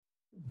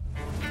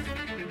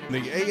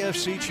The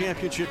AFC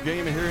Championship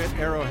game here at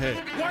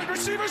Arrowhead. Wide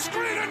receiver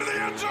screen into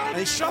the end zone.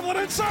 They shovel it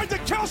inside to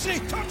Kelsey.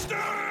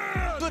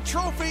 Touchdown! The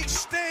trophy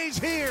stays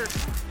here.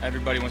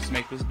 Everybody wants to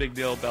make this big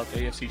deal about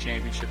the AFC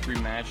Championship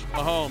rematch.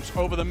 Mahomes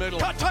over the middle.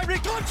 Cut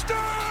Tyreek.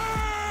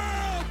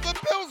 Touchdown! The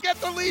Bills get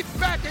the lead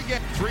back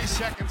again. 3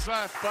 seconds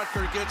left.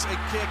 Butker gets a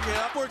kick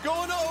out. We're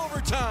going to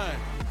overtime.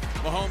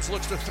 Mahomes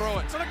looks to throw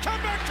it. For the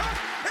comeback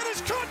cut. It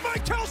is caught by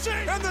Kelsey.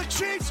 And the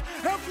Chiefs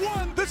have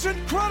won this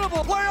incredible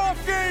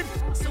playoff game.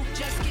 So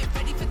just get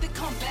ready for the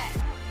comeback.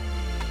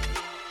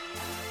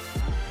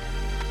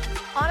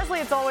 Honestly,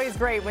 it's always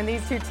great when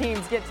these two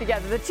teams get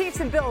together. The Chiefs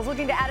and Bills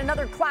looking to add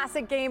another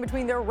classic game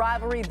between their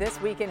rivalry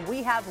this weekend.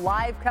 We have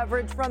live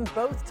coverage from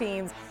both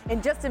teams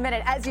in just a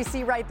minute. As you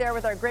see right there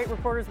with our great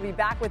reporters, we'll be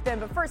back with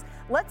them. But first,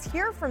 let's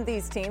hear from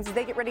these teams as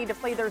they get ready to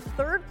play their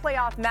third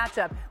playoff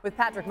matchup with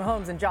Patrick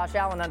Mahomes and Josh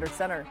Allen under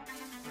center.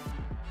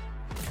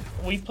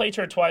 We've played each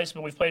other twice,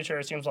 but we've played each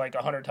other, it seems like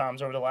 100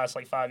 times over the last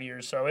 5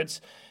 years. So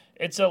it's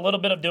a little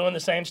bit of doing the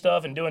same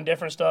stuff and doing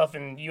different stuff,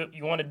 and you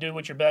want to do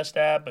what you're best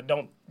at, but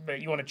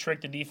you want to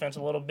trick the defense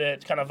a little bit.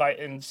 It's kind of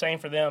and same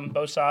for them,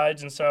 both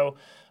sides. And so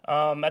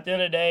at the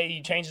end of the day,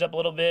 you change it up a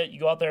little bit. You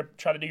go out there,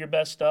 try to do your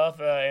best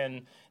stuff,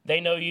 and they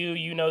know you,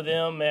 you know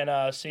them,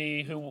 and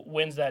see who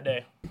wins that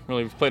day.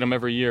 Really, we've played them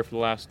every year for the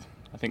last,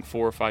 I think,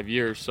 4 or 5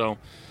 years. So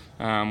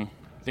I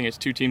think it's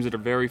two teams that are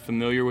very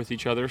familiar with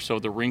each other. So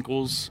the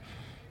wrinkles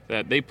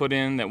that they put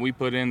in, that we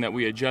put in, that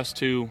we adjust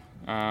to,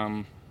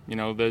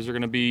 those are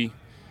going to be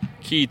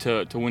key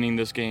to winning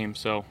this game.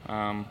 So,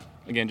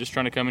 again, just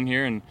trying to come in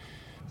here and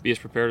be as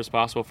prepared as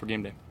possible for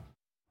game day.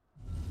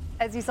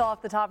 As you saw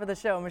off the top of the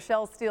show,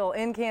 Michelle Steele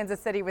in Kansas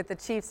City with the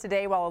Chiefs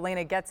today, while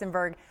Elena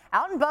Getzenberg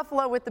out in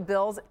Buffalo with the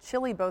Bills.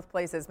 Chilly both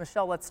places.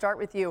 Michelle, let's start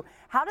with you.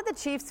 How did the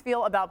Chiefs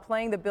feel about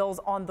playing the Bills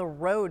on the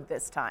road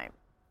this time?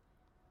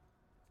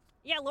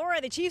 Yeah, Laura,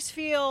 the Chiefs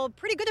feel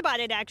pretty good about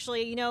it,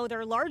 actually. You know,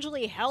 they're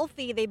largely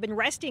healthy. They've been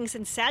resting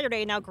since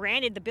Saturday. Now,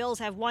 granted, the Bills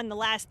have won the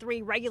last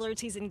 3 regular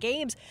season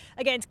games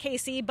against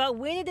KC, but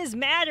when it has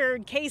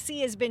mattered,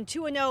 KC has been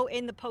 2-0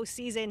 in the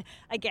postseason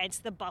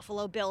against the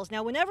Buffalo Bills.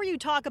 Now, whenever you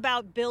talk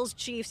about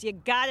Bills-Chiefs, you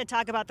got to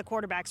talk about the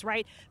quarterbacks,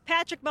 right?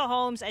 Patrick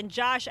Mahomes and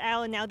Josh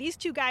Allen. Now, these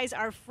two guys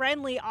are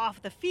friendly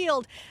off the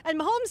field, and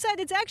Mahomes said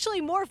it's actually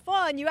more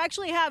fun. You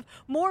actually have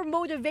more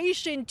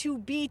motivation to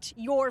beat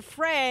your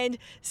friend,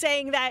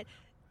 saying that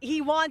he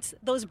wants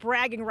those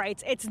bragging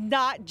rights. It's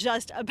not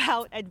just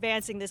about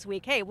advancing this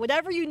week. Hey,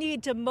 whatever you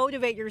need to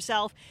motivate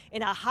yourself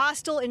in a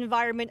hostile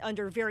environment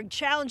under very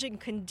challenging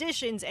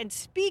conditions. And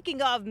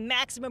speaking of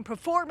maximum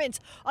performance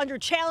under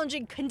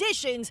challenging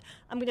conditions,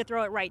 I'm going to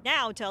throw it right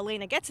now to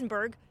Elena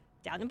Getzenberg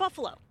down in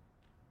Buffalo.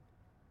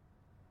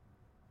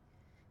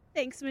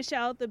 Thanks,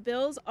 Michelle. The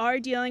Bills are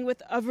dealing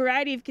with a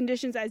variety of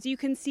conditions. As you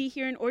can see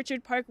here in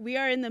Orchard Park, we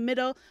are in the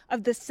middle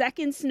of the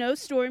second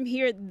snowstorm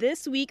here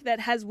this week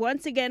that has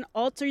once again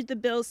altered the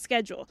Bills'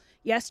 schedule.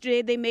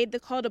 Yesterday, they made the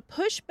call to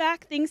push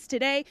back things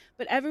today,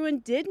 but everyone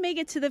did make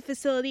it to the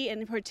facility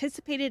and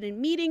participated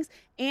in meetings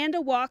and a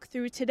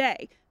walkthrough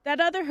today. That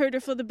other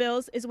hurdle for the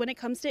Bills is when it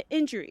comes to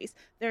injuries.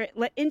 Their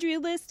injury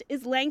list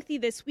is lengthy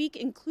this week,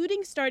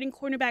 including starting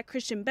cornerback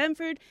Christian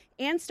Benford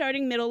and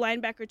starting middle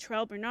linebacker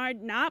Terrell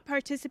Bernard not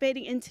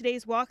participating in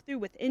today's walkthrough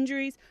with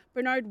injuries.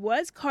 Bernard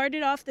was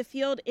carted off the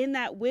field in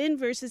that win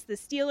versus the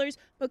Steelers,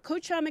 but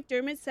Coach Sean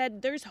McDermott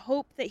said there's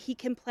hope that he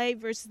can play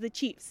versus the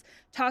Chiefs.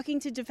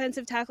 Talking to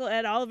defensive tackle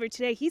Ed Oliver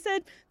today, he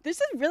said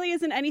really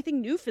isn't anything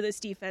new for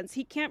this defense.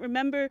 He can't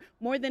remember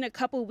more than a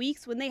couple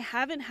weeks when they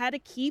haven't had a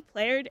key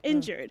player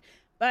injured.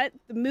 But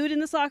the mood in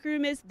this locker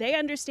room is they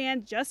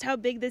understand just how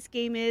big this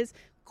game is.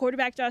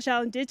 Quarterback Josh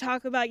Allen did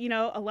talk about,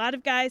 a lot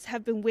of guys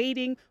have been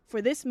waiting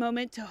for this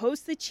moment to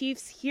host the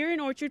Chiefs here in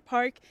Orchard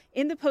Park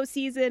in the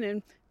postseason,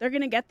 and they're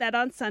going to get that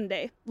on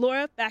Sunday.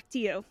 Laura, back to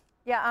you.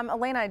 Yeah,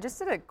 Elena, I just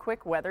did a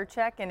quick weather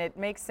check, and it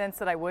makes sense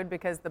that I would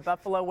because the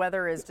Buffalo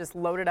weather is just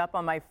loaded up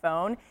on my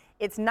phone.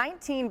 It's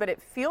 19, but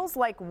it feels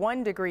like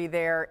 1 degree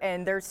there,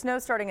 and there's snow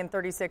starting in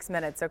 36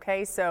 minutes,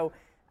 okay? So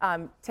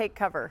take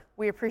cover.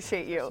 We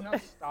appreciate you. Snow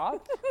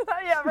stopped?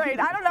 Yeah, right.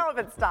 I don't know if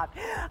it stopped.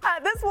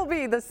 This will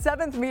be the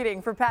 7th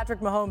meeting for Patrick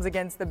Mahomes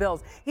against the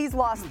Bills. He's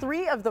lost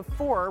 3 of the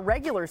 4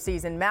 regular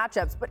season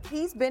matchups, but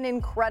he's been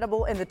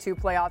incredible in the 2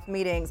 playoff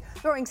meetings,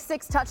 throwing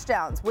 6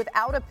 touchdowns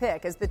without a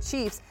pick as the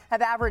Chiefs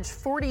have averaged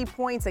 40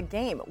 points a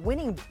game,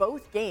 winning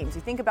both games.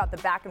 You think about the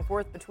back and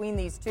forth between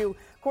these two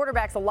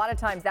quarterbacks, a lot of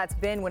times that's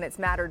been when it's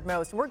mattered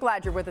most. We're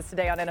glad you're with us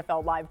today on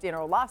NFL Live. Dan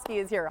Orlovsky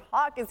is here.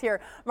 Hawk is here.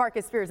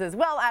 Marcus Spears as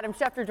well. Adam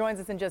Schefter joins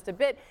us in just a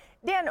bit.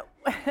 Dan,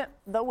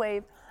 the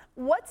wave.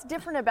 What's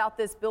different about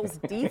this Bills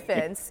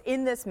defense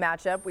in this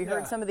matchup? We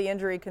heard some of the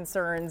injury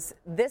concerns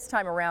this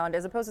time around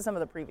as opposed to some of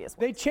the previous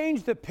ones. They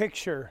changed the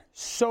picture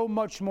so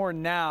much more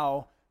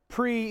now,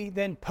 pre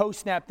than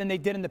post-snap, than they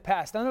did in the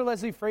past. Under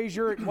Leslie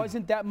Frazier, it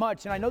wasn't that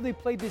much. And I know they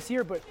played this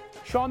year, but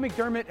Sean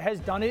McDermott has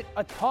done it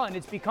a ton.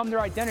 It's become their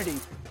identity.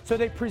 So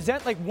they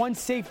present like one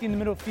safety in the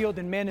middle field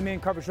and man-to-man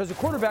coverage. So as a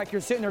quarterback,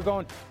 you're sitting there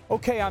going,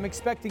 okay, I'm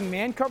expecting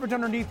man coverage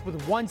underneath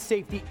with one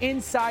safety,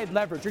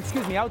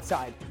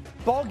 outside.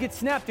 Ball gets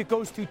snapped, it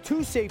goes to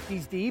 2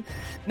 safeties deep.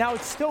 Now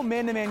it's still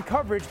man-to-man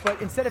coverage,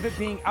 but instead of it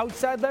being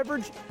outside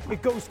leverage,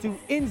 it goes to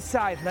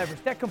inside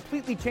leverage. That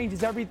completely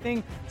changes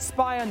everything.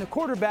 Spy on the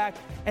quarterback,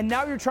 and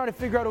now you're trying to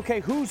figure out, okay,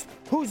 who's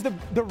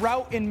the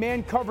route in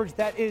man coverage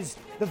that is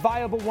the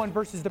viable one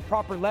versus the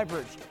proper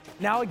leverage.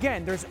 Now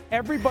again, there's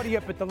everybody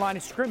up at the line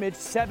of scrimmage,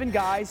 7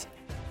 guys,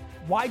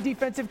 wide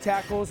defensive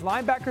tackles,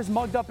 linebackers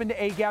mugged up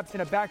into A-gaps,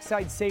 and a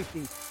backside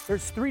safety.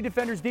 There's 3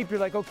 defenders deep. You're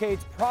like, okay,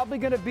 it's probably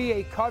going to be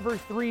a cover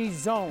 3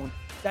 zone.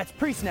 That's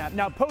pre-snap.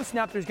 Now,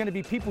 post-snap, there's going to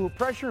be people who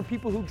pressure and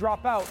people who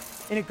drop out,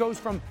 and it goes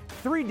from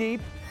 3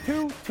 deep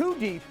to 2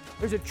 deep.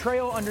 There's a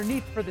trail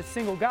underneath for the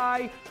single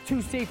guy.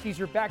 2 safeties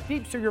are back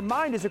deep. So your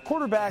mind as a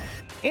quarterback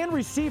and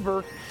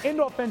receiver and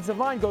offensive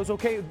line goes,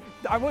 okay,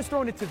 I was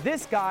throwing it to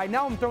this guy.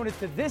 Now I'm throwing it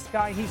to this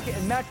guy, and he's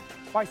getting matched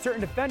by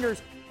certain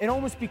defenders. It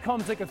almost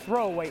becomes like a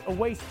throwaway, a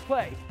waste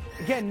play.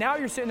 Again, now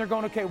you're sitting there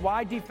going, okay,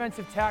 wide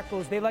defensive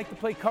tackles, they like to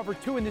play cover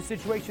 2 in this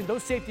situation.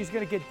 Those safeties are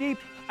going to get deep.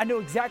 I know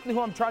exactly who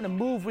I'm trying to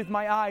move with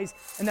my eyes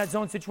in that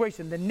zone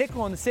situation. The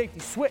nickel and the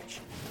safety switch.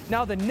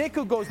 Now the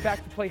nickel goes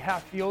back to play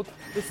half field.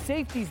 The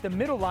safety's the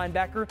middle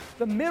linebacker.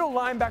 The middle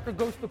linebacker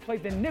goes to play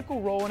the nickel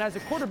role. And as a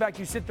quarterback,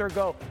 you sit there and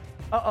go,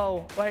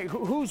 uh-oh, like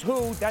who's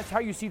who? That's how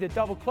you see the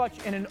double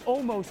clutch and an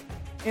almost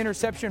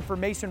interception for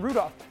Mason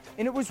Rudolph.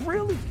 And it was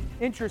really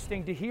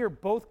interesting to hear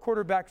both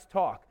quarterbacks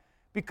talk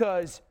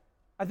because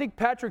I think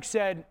Patrick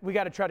said we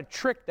got to try to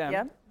trick them.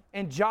 Yep.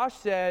 And Josh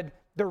said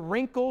the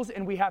wrinkles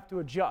and we have to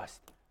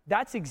adjust.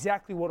 That's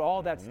exactly what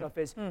all that stuff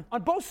is.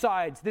 On both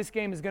sides, this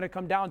game is going to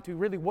come down to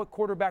really what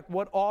quarterback,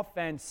 what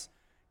offense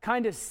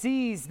kind of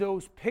sees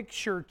those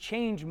picture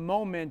change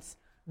moments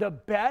the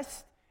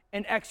best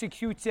and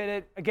executes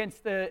it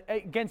against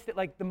it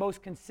like the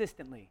most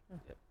consistently.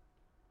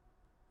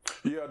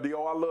 Yeah,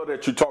 Dio, I love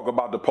that you talk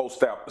about the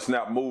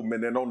post-snap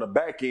movement. And on the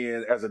back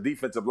end, as a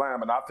defensive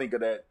lineman, I think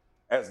of that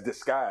as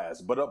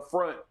disguise. But up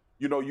front,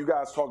 you know, you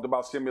guys talked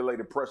about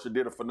simulated pressure,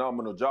 did a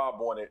phenomenal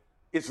job on it.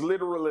 It's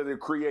literally to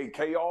create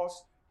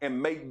chaos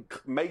and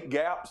make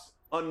gaps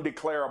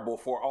undeclarable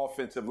for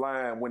offensive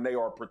line when they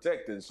are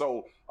protected.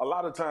 So a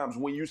lot of times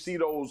when you see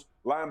those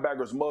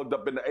linebackers mugged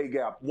up in the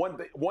A-gap,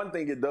 one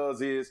thing it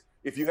does is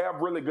if you have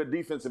really good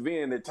defensive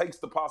end, it takes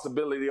the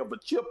possibility of a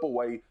chip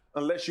away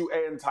unless you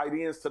add tight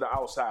ends to the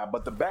outside.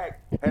 But the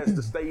back has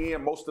to stay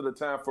in most of the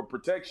time for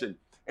protection.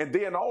 And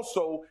then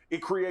also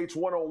it creates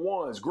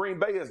one-on-ones. Green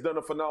Bay has done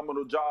a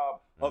phenomenal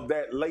job of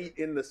that late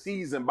in the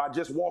season by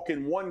just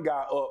walking one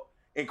guy up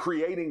and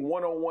creating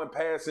one-on-one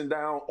passing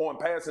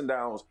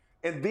downs.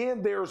 And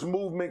then there's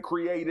movement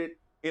created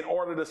in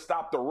order to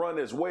stop the run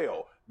as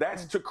well.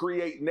 That's to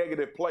create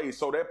negative plays.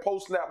 So that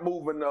post-snap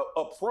movement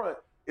up front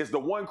is the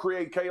one,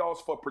 create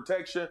chaos for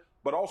protection,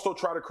 but also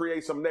try to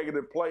create some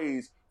negative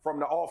plays from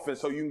the offense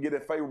so you can get a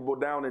favorable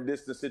down and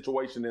distance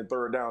situation in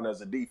third down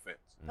as a defense.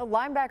 A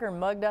linebacker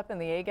mugged up in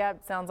the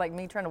A-gap sounds like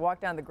me trying to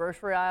walk down the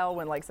grocery aisle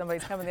when like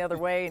somebody's coming the other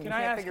way and Can you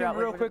I can't ask figure out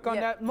him real quick on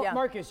that? Yeah.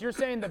 Marcus, you're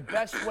saying the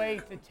best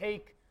way to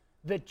take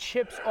the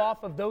chips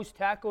off of those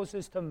tackles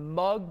is to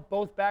mug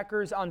both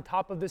backers on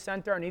top of the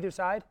center on either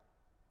side?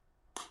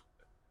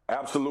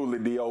 Absolutely,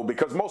 Dio,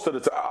 because most of the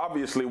time,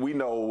 obviously we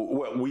know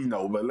what we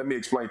know, but let me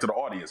explain to the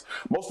audience.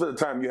 Most of the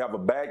time you have a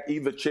back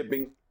either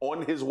chipping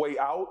on his way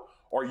out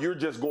or you're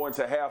just going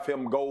to have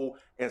him go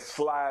and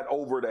slide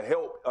over to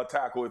help a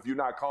tackle if you're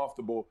not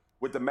comfortable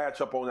with the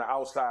matchup on the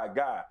outside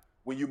guy.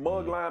 When you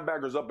mug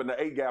linebackers up in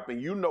the A-gap, and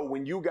you know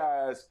when you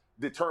guys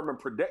determine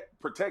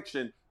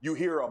protection, you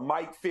hear a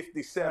Mike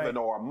 57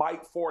 or a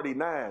Mike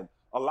 49.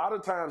 A lot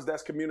of times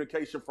that's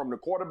communication from the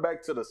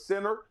quarterback to the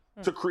center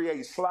to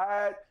create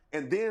slide,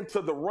 and then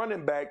to the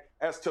running back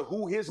as to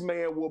who his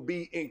man will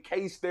be in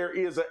case there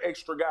is an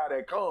extra guy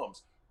that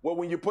comes. Well,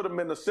 when you put him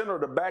in the center,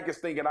 the back is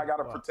thinking, I got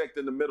to protect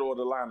in the middle of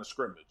the line of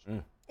scrimmage.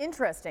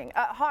 Interesting.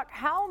 Hawk,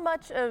 how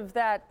much of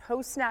that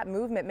post-snap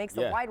movement makes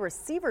the wide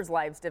receivers'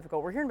 lives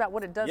difficult? We're hearing about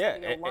what it does to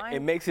the line.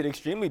 It makes it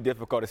extremely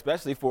difficult,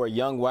 especially for a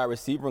young wide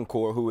receiver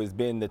core who has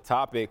been the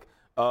topic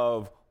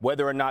of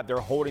whether or not they're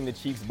holding the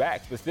Chiefs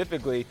back.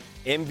 Specifically,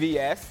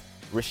 MVS,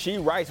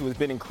 Rashee Rice, who has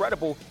been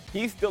incredible,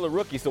 he's still a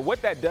rookie. So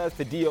what that does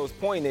to Dio's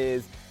point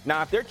is,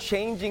 now if they're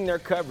changing their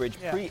coverage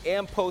pre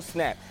and post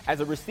snap, as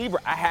a receiver,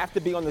 I have to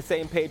be on the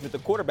same page with the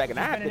quarterback, and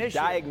I have to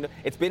diagnose.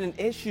 It's been an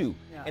issue,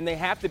 and they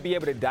have to be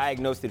able to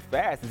diagnose it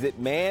fast. Is it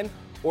man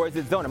or is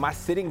it zone? Am I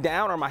sitting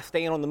down or am I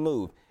staying on the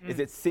move? Is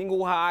it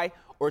single high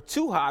or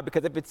too high?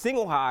 Because if it's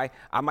single high,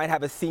 I might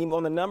have a seam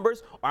on the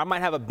numbers, or I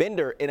might have a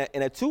bender in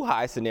a too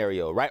high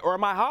scenario, right? Or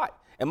am I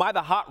hot? Am I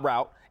the hot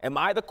route? Am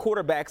I the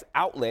quarterback's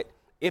outlet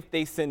if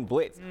they send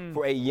blitz?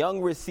 For a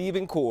young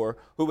receiving core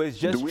who is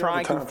just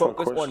trying to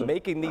focus on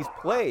making these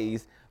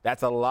plays,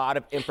 that's a lot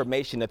of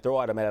information to throw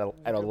at them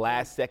at a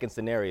last-second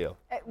scenario.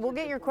 We'll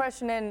get your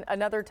question in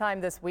another time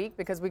this week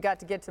because we got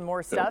to get to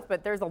more stuff,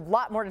 but there's a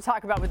lot more to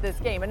talk about with this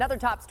game. Another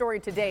top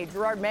story today,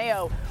 Gerard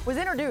Mayo was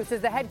introduced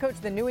as the head coach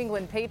of the New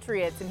England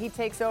Patriots, and he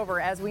takes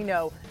over, as we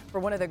know, for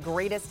one of the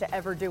greatest to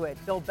ever do it,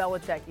 Bill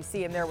Belichick. You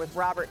see him there with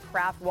Robert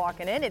Kraft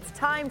walking in. It's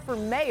time for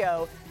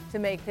Mayo to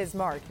make his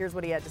mark. Here's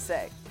what he had to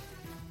say.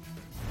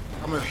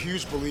 I'm a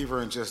huge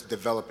believer in just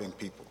developing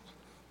people,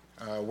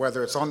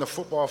 whether it's on the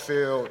football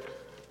field,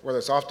 whether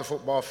it's off the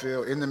football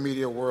field, in the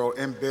media world,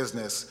 in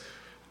business.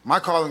 My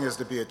calling is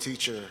to be a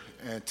teacher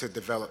and to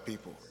develop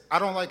people. I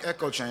don't like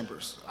echo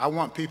chambers. I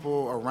want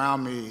people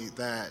around me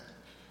that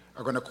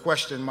are going to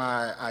question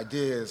my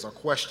ideas or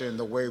question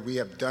the way we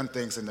have done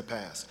things in the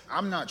past.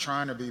 I'm not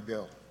trying to be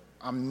Bill.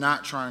 I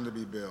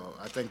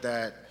think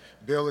that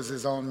Bill is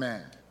his own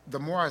man. The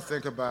more I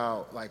think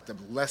about like the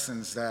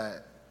lessons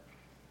that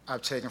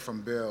I've taken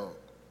from Bill,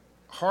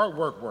 hard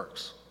work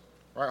works,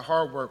 right?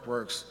 Hard work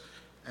works,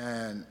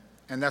 and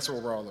that's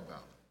what we're all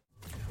about.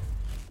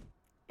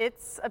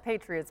 It's a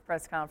Patriots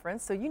press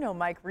conference, so you know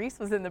Mike Reese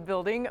was in the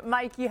building.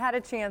 Mike, you had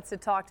a chance to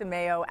talk to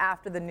Mayo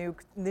after the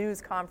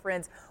news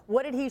conference.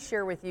 What did he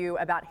share with you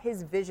about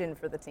his vision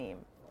for the team?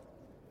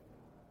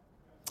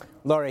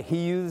 Laura,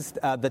 he used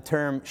the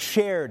term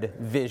shared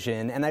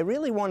vision, and I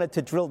really wanted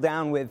to drill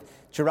down with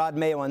Jerod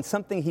Mayo on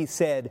something he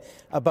said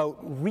about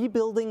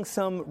rebuilding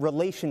some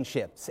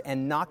relationships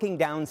and knocking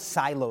down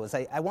silos.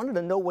 I wanted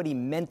to know what he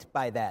meant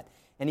by that,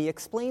 and he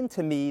explained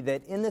to me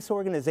that in this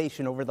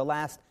organization over the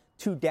last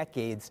 2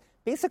 decades,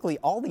 basically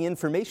all the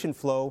information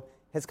flow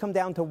has come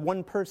down to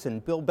one person,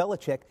 Bill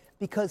Belichick,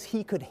 because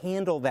he could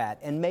handle that.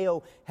 And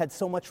Mayo had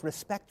so much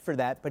respect for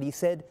that, but he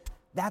said,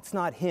 that's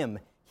not him.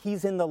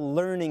 He's in the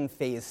learning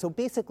phase. So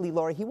basically,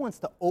 Laura, he wants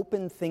to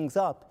open things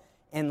up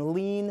and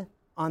lean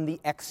on the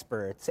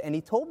experts. And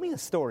he told me a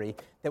story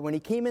that when he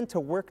came into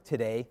work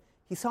today,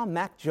 he saw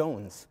Mac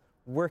Jones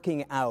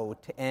working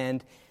out.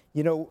 And,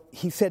 you know,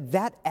 he said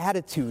that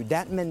attitude,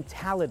 that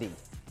mentality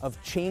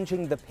of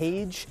changing the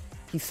page,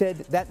 he said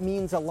that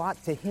means a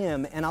lot to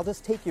him, and I'll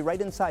just take you right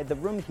inside the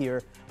room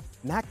here.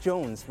 Mac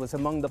Jones was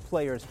among the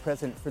players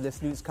present for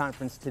this news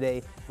conference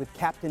today with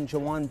Captain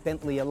Jawan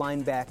Bentley, a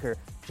linebacker,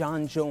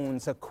 John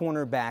Jones, a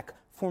cornerback,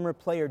 former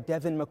player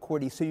Devin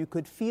McCourty, so you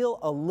could feel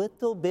a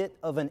little bit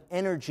of an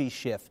energy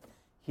shift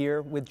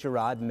here with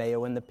Jerod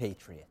Mayo and the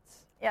Patriots.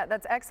 Yeah,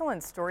 that's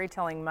excellent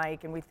storytelling,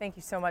 Mike, and we thank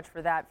you so much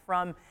for that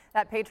from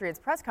that Patriots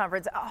press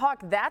conference. Hawk,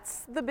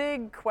 that's the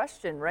big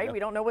question, right? Yeah. We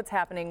don't know what's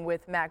happening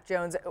with Mac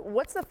Jones.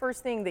 What's the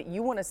first thing that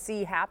you want to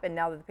see happen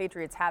now that the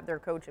Patriots have their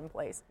coach in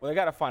place? Well, they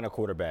got to find a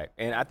quarterback,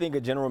 and I think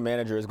a general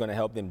manager is going to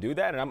help them do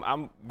that, and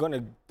I'm going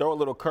to throw a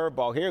little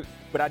curveball here,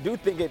 but I do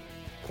think it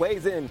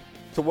plays in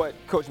to what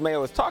Coach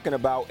Mayo is talking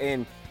about,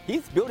 and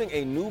he's building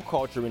a new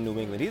culture in New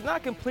England. He's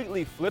not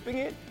completely flipping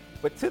it,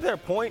 but to their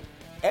point,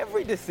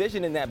 every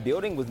decision in that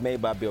building was made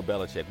by Bill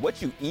Belichick.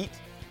 What you eat,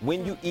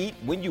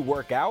 when you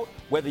work out,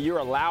 whether you're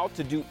allowed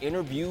to do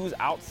interviews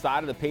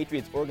outside of the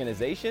Patriots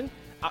organization,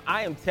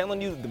 I am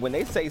telling you, when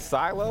they say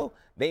silo,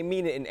 they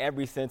mean it in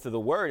every sense of the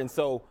word. And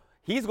so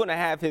he's going to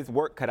have his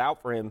work cut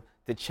out for him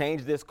to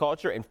change this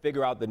culture and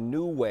figure out the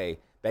new way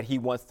that he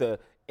wants to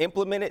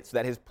implement it so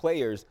that his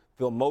players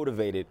feel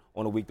motivated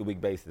on a week-to-week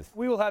basis.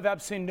 We will have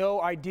absolutely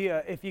no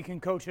idea if he can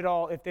coach at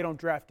all if they don't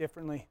draft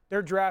differently.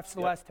 Their drafts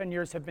the last 10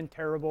 years have been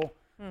terrible.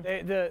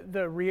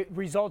 The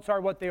results are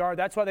what they are.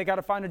 That's why they got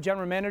to find a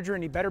general manager,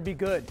 and he better be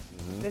good.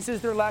 Mm-hmm. This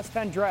is their last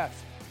 10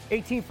 drafts.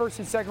 18 first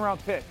and second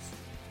round picks.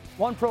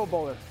 1 Pro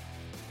Bowler.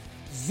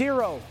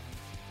 0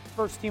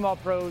 first-team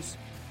All-Pros.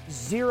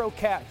 0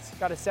 Cats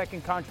got a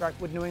second contract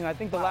with New England. I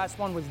think the last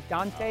one was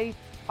Dante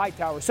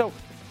Hightower. So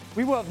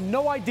we will have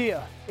no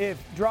idea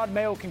if Jerod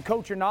Mayo can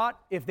coach or not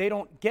if they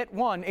don't get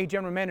a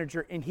general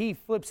manager, and he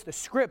flips the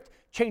script,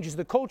 changes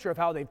the culture of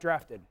how they've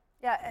drafted.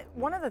 Yeah,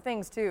 one of the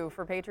things, too,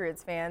 for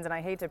Patriots fans, and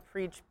I hate to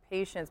preach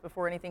patience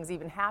before anything's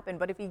even happened,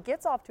 but if he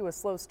gets off to a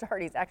slow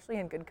start, he's actually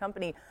in good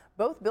company.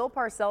 Both Bill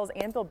Parcells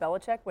and Bill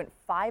Belichick went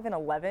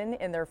 5-11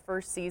 in their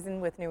first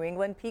season with New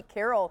England. Pete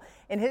Carroll,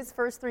 in his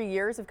first 3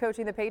 years of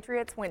coaching the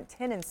Patriots, went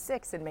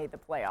 10-6 and made the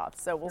playoffs.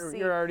 So we'll see.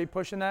 You're already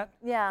pushing that?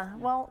 Yeah,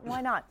 well,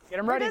 why not? Get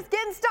them ready. We're just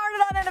getting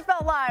started on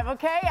NFL Live,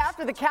 okay?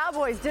 After the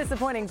Cowboys'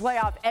 disappointing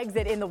playoff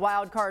exit in the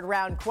wild card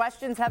round,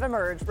 questions have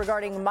emerged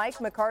regarding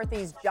Mike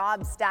McCarthy's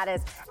job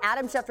status.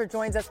 Adam Schefter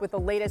joins us with the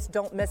latest.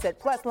 Don't miss it.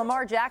 Plus,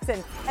 Lamar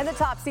Jackson and the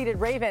top-seeded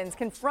Ravens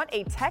confront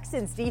a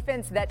Texans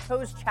defense that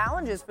posed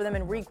challenges for them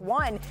in Week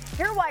 1.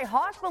 Hear why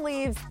Hawk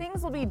believes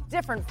things will be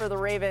different for the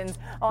Ravens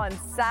on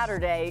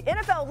Saturday.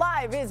 NFL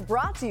Live is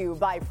brought to you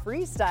by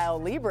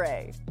Freestyle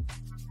Libre.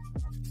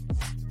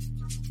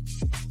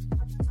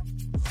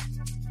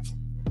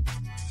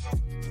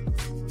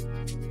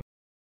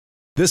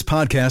 This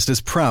podcast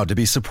is proud to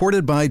be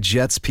supported by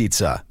Jets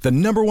Pizza, the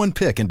 #1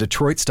 pick in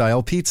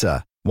Detroit-style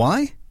pizza.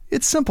 Why?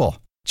 It's simple.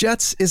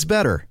 Jets is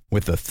better.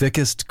 With the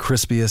thickest,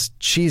 crispiest,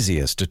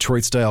 cheesiest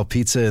Detroit-style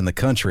pizza in the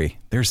country,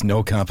 there's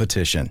no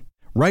competition.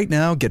 Right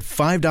now, get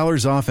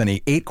 $5 off any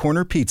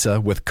 8-corner pizza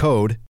with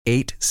code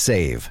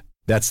 8SAVE.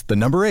 That's the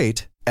number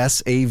 8,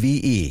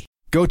 SAVE.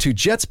 Go to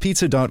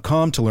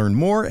jetspizza.com to learn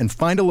more and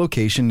find a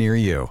location near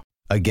you.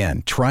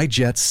 Again, try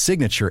Jet's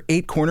signature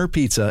 8-corner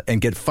pizza and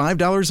get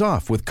 $5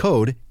 off with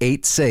code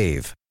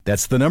 8SAVE.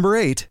 That's the number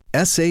 8,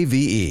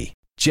 SAVE.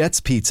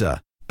 Jet's Pizza.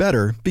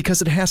 Better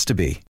because it has to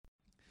be.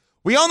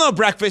 We all know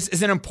breakfast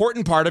is an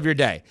important part of your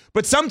day,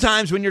 but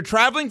sometimes when you're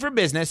traveling for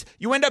business,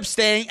 you end up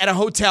staying at a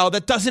hotel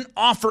that doesn't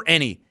offer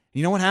any.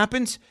 You know what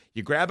happens?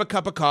 You grab a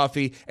cup of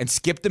coffee and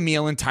skip the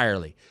meal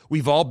entirely.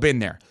 We've all been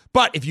there.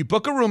 But if you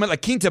book a room at La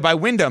Quinta by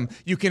Wyndham,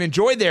 you can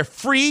enjoy their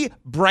free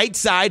Bright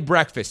Side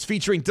breakfast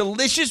featuring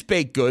delicious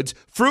baked goods,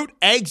 fruit,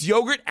 eggs,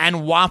 yogurt,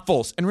 and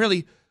waffles. And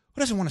really, who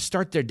doesn't want to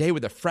start their day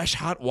with a fresh,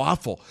 hot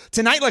waffle?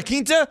 Tonight, La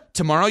Quinta,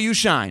 tomorrow you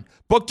shine.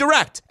 Book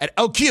direct at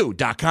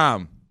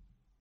lq.com.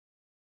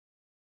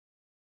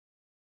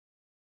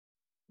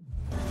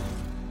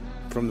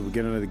 From the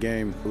beginning of the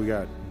game, we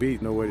got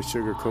beat. No way to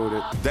sugarcoat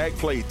it. Dak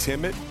played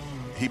timid.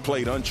 He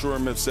played unsure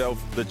of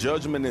himself. The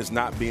judgment is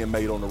not being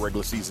made on the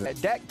regular season.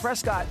 Dak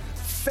Prescott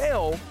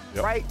fell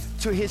right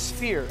to his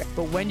fear.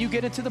 But when you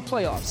get into the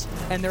playoffs,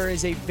 and there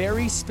is a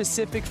very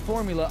specific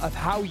formula of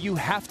how you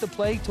have to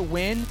play to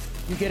win,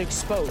 you get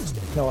exposed.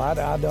 No, I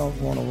don't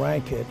want to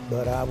rank it,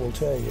 but I will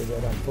tell you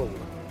that I'm full.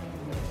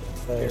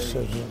 This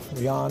is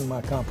beyond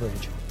my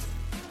comprehension.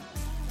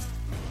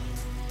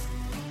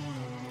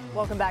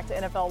 Welcome back to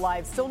NFL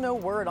Live. Still no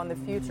word on the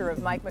future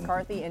of Mike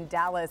McCarthy in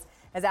Dallas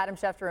as Adam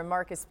Schefter and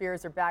Marcus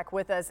Spears are back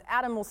with us.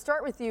 Adam, we'll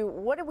start with you.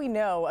 What do we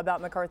know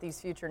about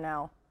McCarthy's future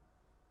now?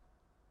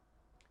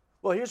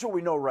 Well, here's what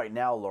we know right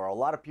now, Laura. A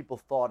lot of people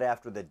thought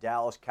after the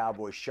Dallas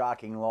Cowboys'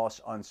 shocking loss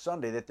on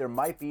Sunday that there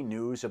might be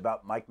news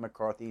about Mike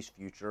McCarthy's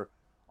future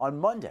on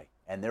Monday,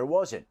 and there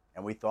wasn't.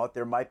 And we thought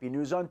there might be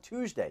news on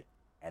Tuesday,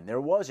 and there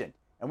wasn't.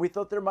 And we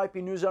thought there might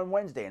be news on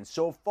Wednesday, and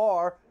so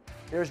far,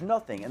 there's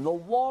nothing. And the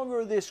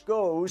longer this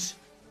goes,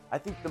 I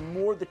think the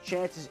more the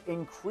chances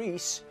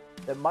increase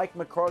that Mike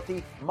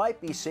McCarthy might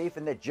be safe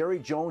and that Jerry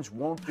Jones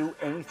won't do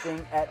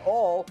anything at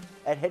all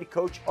at head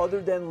coach other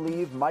than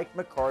leave Mike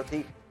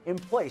McCarthy in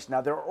place.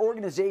 Now, there are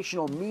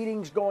organizational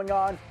meetings going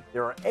on.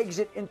 There are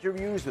exit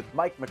interviews with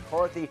Mike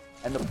McCarthy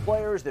and the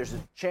players. There's a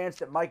chance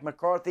that Mike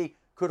McCarthy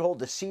could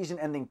hold a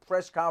season-ending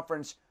press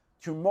conference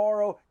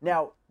tomorrow.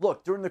 Now,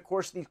 look, during the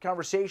course of these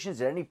conversations,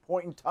 at any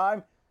point in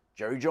time,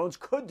 Jerry Jones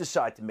could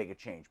decide to make a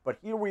change. But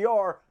here we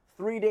are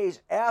 3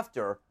 days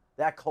after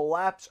that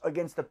collapse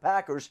against the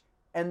Packers,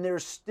 and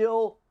there's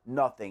still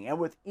nothing. And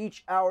with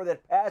each hour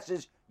that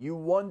passes, you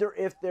wonder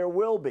if there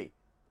will be.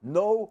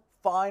 No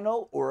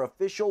final or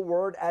official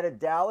word out of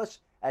Dallas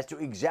as to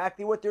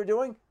exactly what they're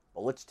doing,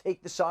 but let's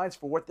take the signs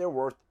for what they're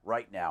worth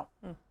right now.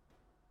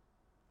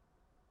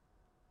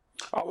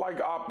 I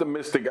like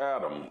optimistic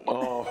Adam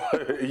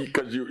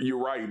because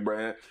you're right,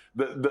 Brad.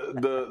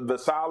 The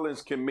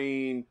silence can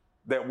mean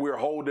that we're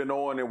holding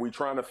on and we're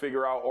trying to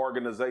figure out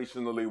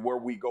organizationally where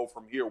we go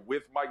from here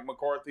with Mike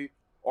McCarthy.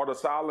 Or the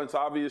silence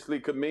obviously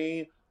could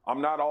mean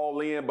I'm not all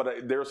in,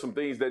 but there are some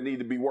things that need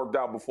to be worked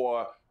out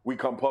before we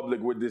come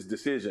public with this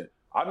decision.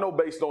 I know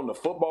based on the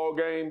football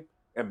game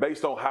and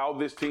based on how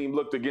this team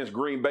looked against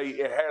Green Bay,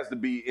 it has to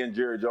be in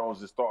Jerry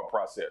Jones' thought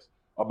process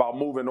about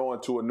moving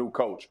on to a new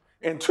coach.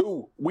 And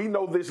two, we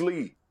know this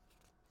league.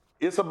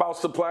 It's about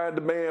supply and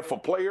demand for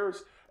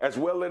players as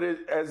well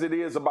as it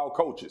is about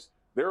coaches.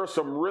 There are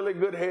some really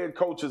good head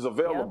coaches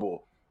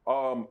available,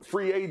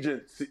 free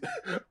agent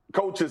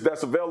coaches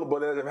that's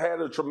available that have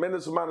had a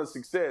tremendous amount of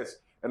success.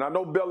 And I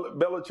know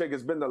Belichick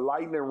has been the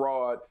lightning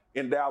rod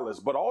in Dallas,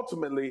 but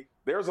ultimately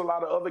there's a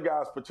lot of other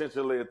guys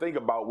potentially to think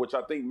about, which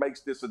I think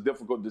makes this a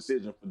difficult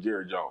decision for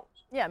Jerry Jones.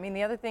 Yeah, I mean,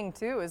 the other thing,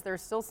 too, is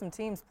there's still some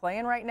teams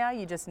playing right now.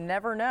 You just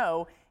never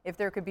know if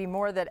there could be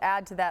more that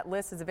add to that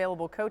list as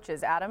available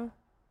coaches. Adam?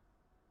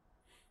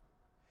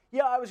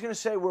 Yeah, I was going to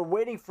say we're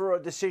waiting for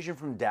a decision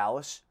from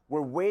Dallas.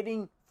 We're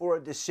waiting for a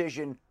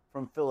decision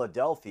from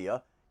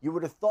Philadelphia. You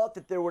would have thought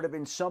that there would have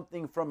been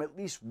something from at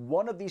least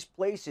one of these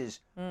places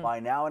by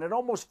now, and it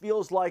almost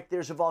feels like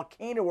there's a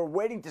volcano we're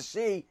waiting to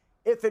see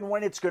if and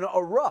when it's going to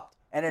erupt,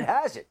 and it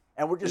hasn't.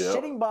 And we're just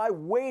sitting by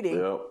waiting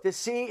to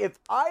see if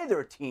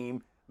either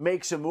team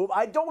makes a move.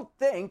 I don't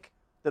think,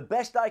 the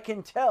best I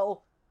can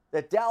tell,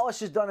 that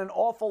Dallas has done an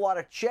awful lot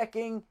of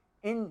checking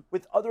in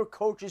with other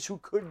coaches who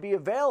could be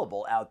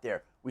available out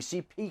there. We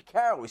see Pete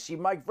Carroll, we see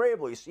Mike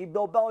Vrabel, you see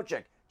Bill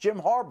Belichick, Jim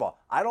Harbaugh.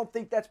 I don't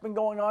think that's been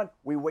going on.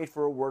 We wait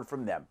for a word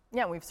from them.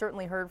 Yeah, we've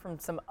certainly heard from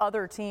some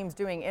other teams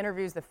doing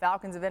interviews. The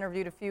Falcons have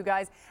interviewed a few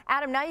guys.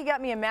 Adam, now you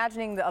got me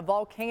imagining a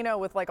volcano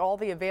with like all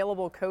the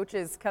available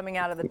coaches coming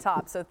out of the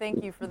top. So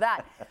thank you for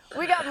that.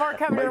 We got more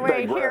coming your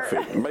way here.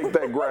 Make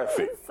that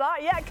graphic.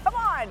 Yeah, come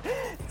on.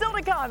 Still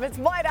to come. It's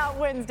Whiteout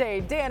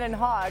Wednesday. Dan and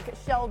Hog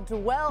shall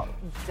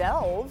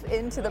delve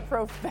into the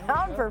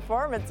profound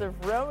performance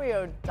of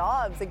Romeo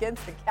Doubs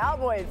against the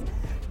Cowboys.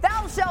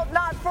 Thou shalt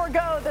not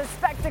forego the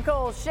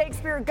spectacle.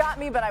 Shakespeare got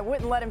me, but I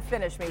wouldn't let him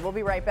finish me. We'll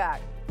be right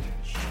back.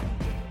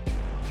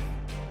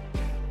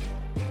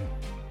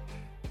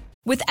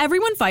 With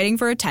everyone fighting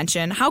for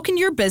attention, how can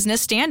your business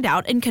stand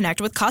out and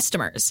connect with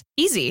customers?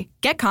 Easy.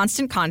 Get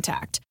Constant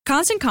Contact.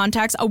 Constant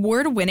Contact's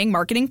award-winning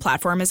marketing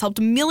platform has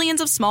helped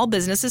millions of small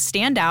businesses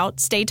stand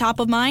out, stay top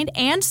of mind,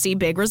 and see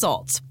big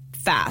results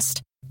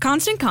fast.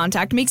 Constant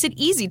Contact makes it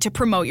easy to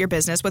promote your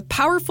business with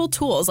powerful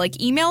tools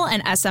like email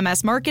and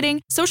SMS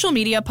marketing, social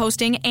media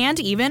posting,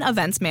 and even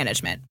events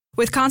management.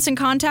 With Constant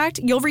Contact,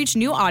 you'll reach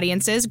new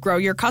audiences, grow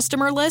your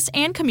customer list,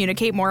 and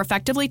communicate more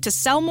effectively to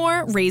sell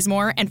more, raise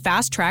more, and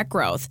fast-track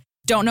growth.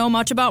 Don't know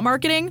much about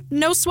marketing?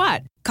 No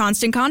sweat.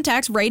 Constant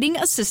Contact's writing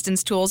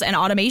assistance tools and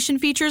automation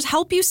features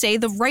help you say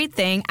the right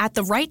thing at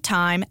the right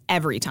time,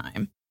 every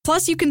time.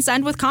 Plus, you can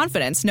send with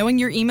confidence, knowing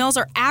your emails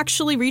are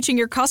actually reaching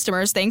your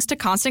customers thanks to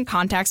Constant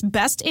Contact's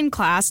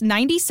best-in-class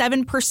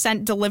 97%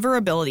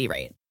 deliverability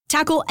rate.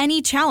 Tackle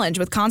any challenge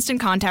with Constant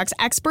Contact's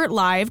expert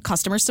live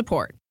customer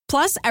support.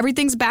 Plus,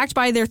 everything's backed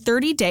by their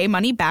 30-day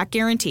money-back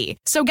guarantee.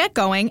 So get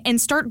going and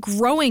start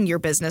growing your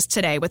business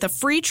today with a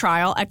free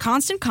trial at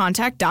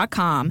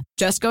ConstantContact.com.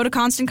 Just go to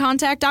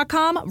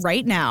ConstantContact.com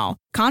right now.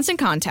 Constant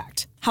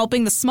Contact,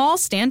 helping the small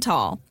stand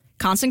tall.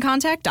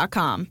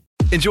 ConstantContact.com.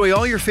 Enjoy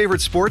all your favorite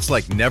sports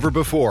like never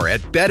before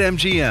at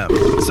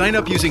BetMGM. Sign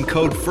up using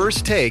code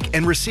FIRSTTAKE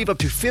and receive up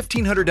to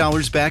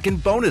 $1,500 back in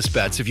bonus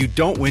bets if you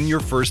don't win your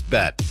first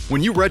bet.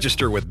 When you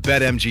register with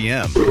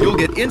BetMGM, you'll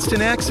get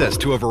instant access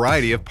to a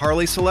variety of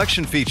parlay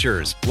selection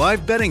features,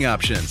 live betting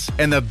options,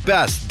 and the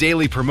best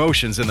daily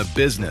promotions in the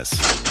business.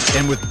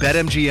 And with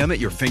BetMGM at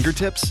your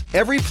fingertips,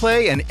 every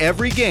play and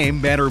every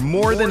game matter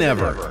more than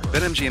ever.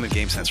 BetMGM and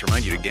GameSense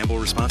remind you to gamble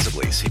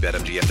responsibly. See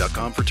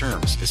BetMGM.com for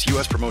terms. This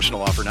U.S.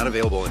 promotional offer not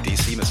available in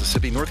D.C.,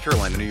 Mississippi, North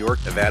Carolina, New York,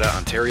 Nevada,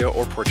 Ontario,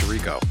 or Puerto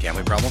Rico.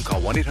 Gambling problem? Call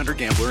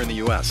 1-800-GAMBLER in the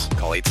U.S.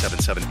 Call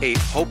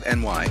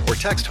 877-8-HOPE-NY or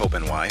text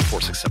HOPE-NY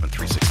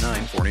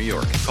 467-369 for New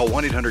York. Call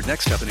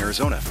 1-800-NEXT-STEP in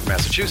Arizona. For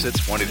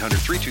Massachusetts,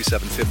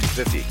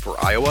 1-800-327-5050. For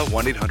Iowa,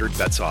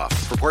 1-800-BETS-OFF.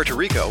 For Puerto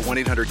Rico,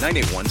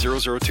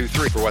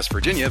 1-800-981-0023. For West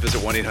Virginia,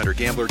 visit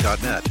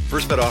 1-800-GAMBLER.net.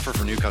 First bet offer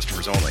for new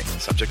customers only.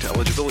 Subject to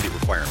eligibility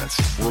requirements.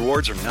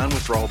 Rewards are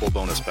non-withdrawable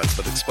bonus bets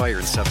that expire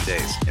in 7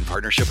 days. In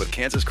partnership with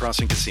Kansas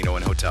Crossing Casino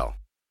and Hotel.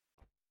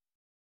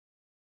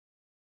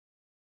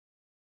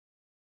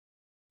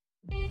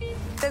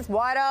 It's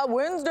Wide Out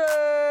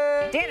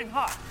Wednesday. Dan and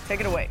Hawk, take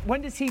it away.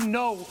 When does he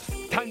know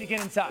time to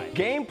get inside?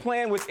 Game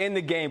plan within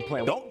the game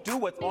plan. Don't do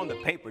what's on the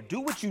paper. Do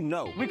what you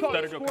know. We call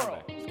it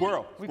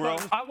squirrel. Squirrel.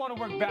 I want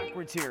to work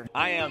backwards here.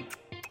 I am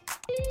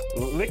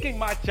licking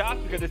my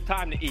chops because it's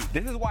time to eat.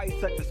 This is why he's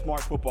such a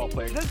smart football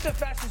player. This is the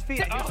fastest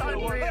feet.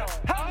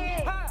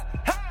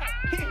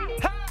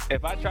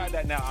 If I tried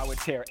that now, I would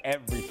tear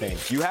everything.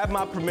 You have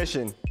my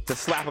permission to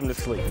slap him to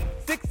sleep.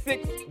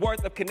 6'6"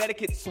 worth of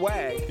Connecticut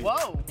swag.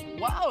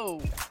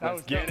 Whoa.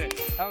 Let's get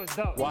it. That was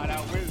dope. Wide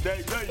Out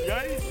Wednesday,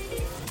 yay.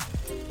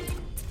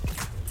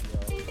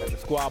 There's a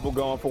squabble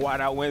going for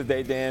Wide Out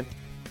Wednesday, Dan.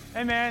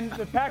 Hey, man,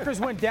 the Packers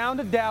went down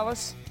to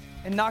Dallas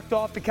and knocked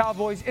off the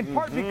Cowboys, in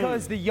part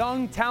because the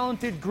young,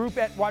 talented group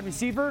at wide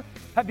receiver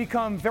have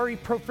become very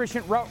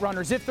proficient route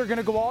runners. If they're going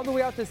to go all the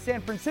way out to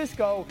San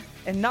Francisco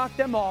and knock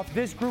them off,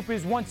 this group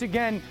is once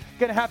again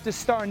going to have to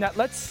star in that.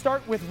 Let's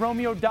start with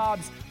Romeo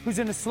Doubs, who's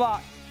in the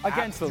slot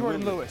against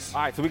Jordan Lewis.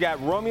 All right, so we got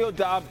Romeo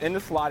Doubs in the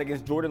slot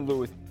against Jordan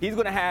Lewis. He's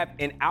going to have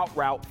an out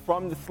route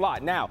from the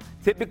slot. Now,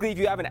 typically if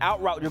you have an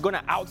out route, you're going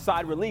to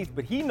outside release,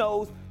 but he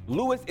knows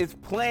Lewis is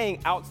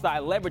playing outside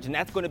leverage, and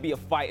that's going to be a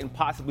fight and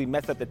possibly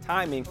mess up the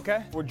timing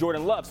for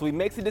Jordan Love. So he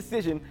makes a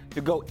decision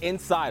to go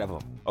inside of him,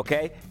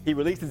 okay? He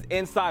releases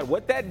inside.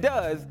 What that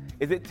does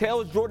is it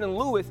tells Jordan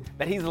Lewis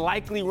that he's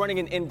likely running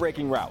an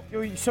in-breaking route.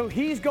 So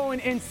he's going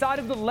inside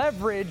of the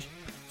leverage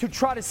to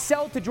try to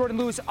sell to Jordan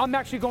Lewis, I'm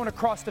actually going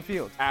across the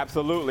field.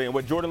 Absolutely. And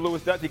what Jordan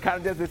Lewis does, he kind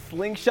of does this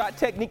slingshot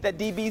technique that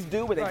DBs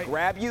do where they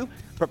grab you,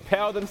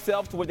 propel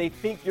themselves to where they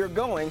think you're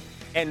going,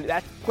 and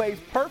that plays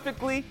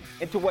perfectly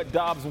into what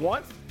Doubs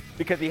wants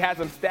because he has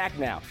him stacked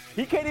now.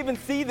 He can't even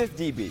see this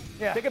DB.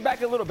 Take it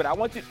back a little bit. I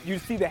want you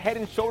to see the head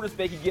and shoulders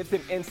fake he gives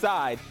him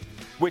inside,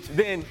 which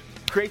then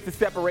creates the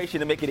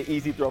separation to make it an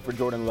easy throw for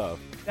Jordan Love.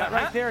 That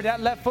right there,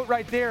 that left foot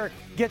right there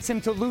gets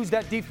him to lose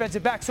that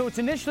defensive back. So it's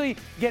initially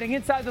getting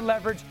inside the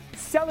leverage,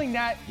 selling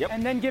that,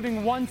 and then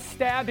giving one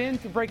stab in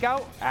to break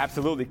out.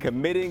 Absolutely.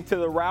 Committing to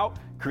the route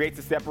creates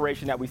the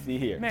separation that we see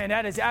here. Man,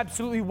 that is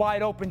absolutely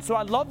wide open. So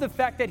I love the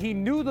fact that he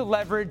knew the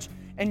leverage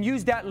and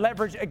used that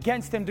leverage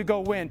against him to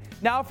go win.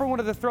 Now for one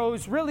of the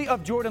throws really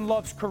of Jordan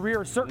Love's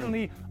career,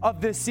 certainly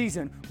of this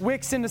season.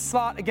 Wicks in the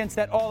slot against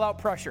that all-out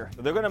pressure.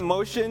 So they're going to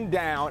motion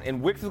down,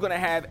 and Wicks is going to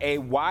have a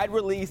wide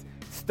release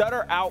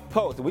stutter out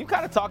post. We've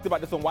kind of talked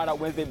about this on Wide Out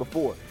Wednesday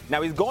before.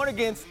 Now he's going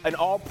against an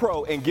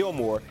all-pro in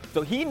Gilmore,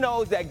 so he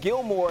knows that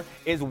Gilmore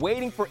is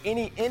waiting for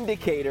any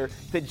indicator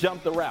to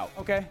jump the route.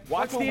 Okay,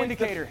 what's the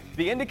indicator?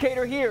 The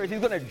indicator here is he's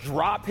going to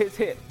drop his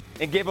hip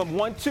and give him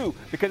 1-2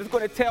 because it's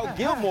going to tell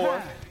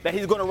Gilmore that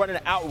he's going to run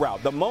an out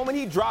route. The moment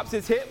he drops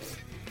his hips,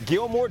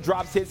 Gilmore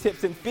drops his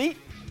hips and feet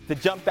to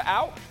jump the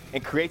out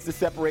and creates the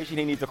separation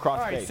he needs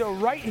across space. All right,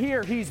 so right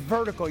here, he's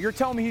vertical. You're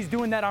telling me he's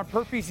doing that on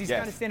purpose? He's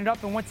kind of standing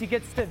up, and once he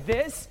gets to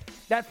this,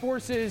 that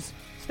forces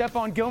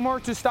Stephon Gilmore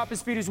to stop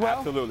his feet as well?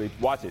 Absolutely.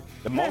 Watch it.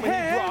 The moment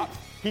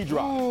he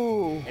drops.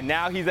 Ooh. And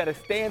now he's at a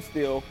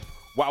standstill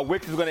while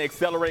Wicks is going to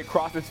accelerate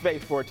across his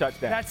face for a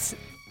touchdown.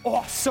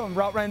 awesome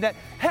route running. That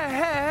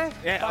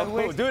Yeah,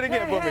 do it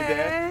again for me,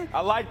 Dan.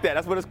 I like that.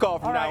 That's what it's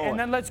called from now on. And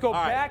then let's go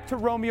back to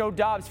Romeo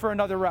Doubs for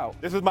another route.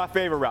 This is my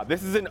favorite route.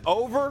 This is an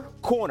over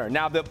corner.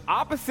 Now, the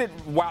opposite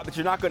route that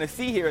you're not going to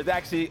see here is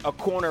actually a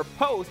corner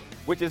post,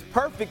 which is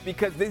perfect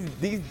because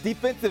these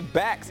defensive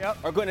backs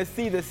are going to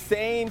see the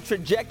same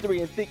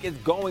trajectory and think it's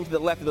going to the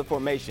left of the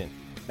formation.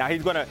 Now,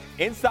 he's going to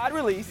inside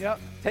release,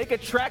 take a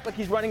track like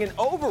he's running an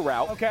over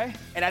route. Okay.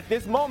 And at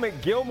this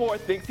moment, Gilmore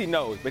thinks he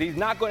knows, but he's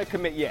not going to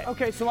commit yet.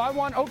 Okay, so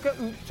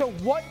so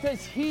what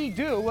does he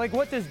do? Like,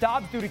 what does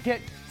Doubs do to get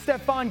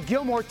Stephon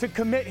Gilmore to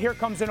commit? Here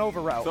comes an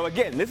over route. So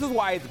again, this is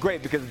why it's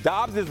great because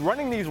Doubs is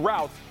running these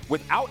routes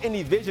without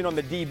any vision on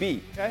the DB.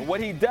 Okay. What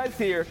he does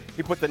here,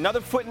 he puts another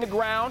foot in the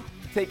ground,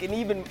 take an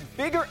even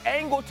bigger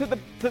angle to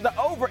the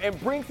over and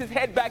brings his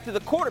head back to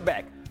the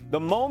quarterback. The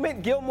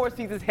moment Gilmore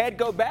sees his head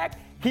go back,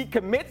 he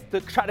commits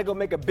to try to go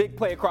make a big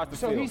play across the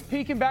field. So he's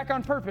peeking back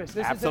on purpose.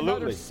 This Absolutely. is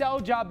another sell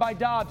job by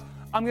Doubs.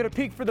 I'm going to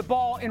peek for the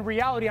ball. In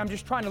reality, I'm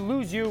just trying to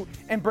lose you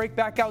and break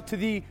back out to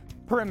the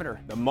perimeter.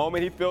 The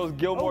moment he feels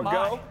Gilmore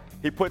go,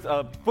 he puts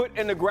a foot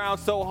in the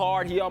ground so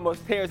hard he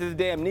almost tears his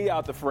damn knee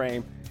out the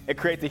frame. It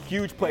creates a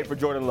huge play for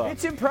Jordan Love.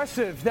 It's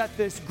impressive that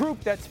this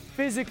group that's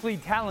physically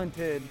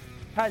talented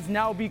has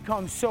now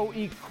become so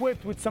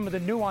equipped with some of the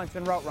nuance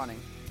in route running.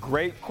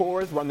 Great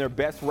cores run their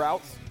best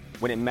routes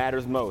when it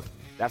matters most.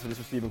 That's what this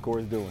receiving core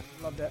is doing.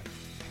 Love that.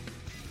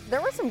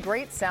 There were some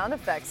great sound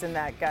effects in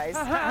that, guys.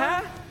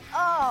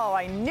 Oh,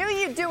 I knew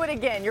you'd do it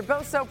again. You're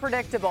both so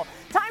predictable.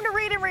 Time to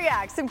read and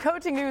react. Some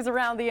coaching news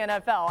around the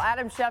NFL.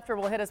 Adam Schefter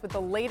will hit us with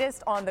the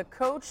latest on the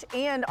coach,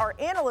 and our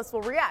analysts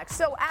will react.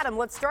 So, Adam,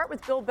 let's start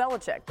with Bill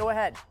Belichick. Go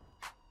ahead.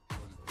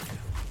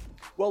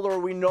 Well, Laura,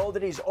 we know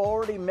that he's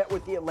already met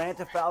with the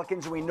Atlanta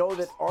Falcons, and we know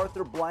that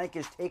Arthur Blank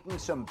is taking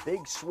some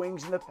big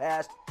swings in the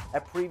past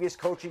at previous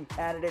coaching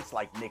candidates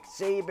like Nick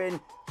Saban,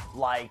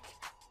 like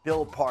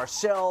Bill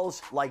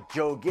Parcells, like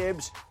Joe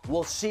Gibbs.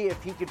 We'll see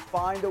if he could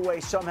find a way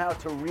somehow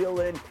to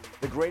reel in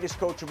the greatest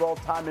coach of all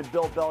time in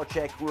Bill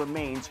Belichick, who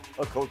remains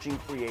a coaching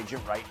free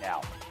agent right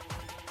now.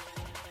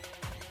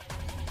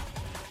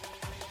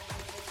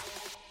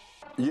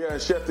 Yeah,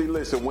 Shefty,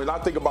 listen, when I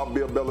think about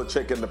Bill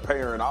Belichick and the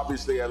parent,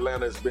 obviously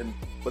Atlanta has been,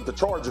 but the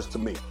Chargers to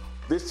me,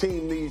 this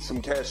team needs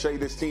some cachet.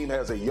 This team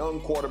has a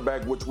young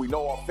quarterback, which we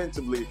know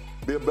offensively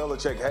Bill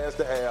Belichick has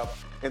to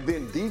have. And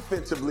then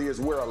defensively is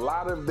where a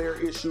lot of their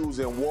issues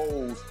and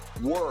woes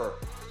were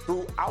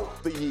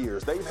throughout the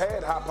years. They've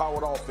had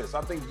high-powered offense.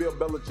 I think Bill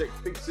Belichick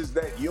fixes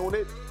that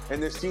unit,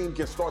 and this team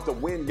can start to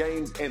win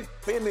games and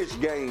finish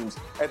games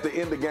at the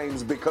end of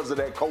games because of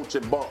that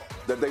coaching bump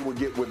that they would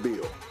get with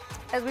Bill.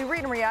 As we read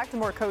and react to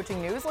more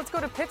coaching news, let's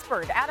go to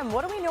Pittsburgh. Adam,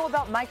 what do we know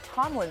about Mike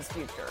Tomlin's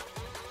future?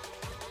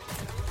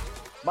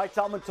 Mike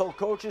Tomlin told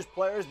coaches,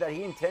 players that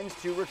he intends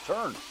to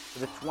return for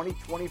the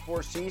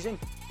 2024 season.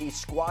 He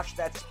squashed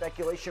that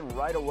speculation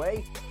right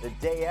away the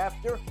day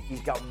after.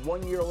 He's got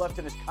 1 year left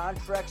in his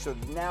contract, so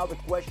now the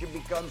question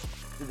becomes,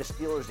 do the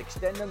Steelers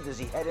extend him? Does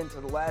he head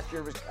into the last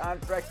year of his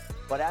contract?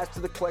 But as to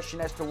the question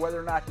as to whether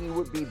or not he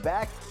would be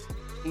back,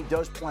 he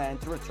does plan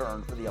to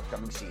return for the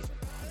upcoming season.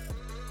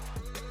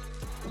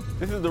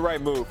 This is the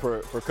right move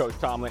for Coach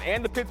Tomlin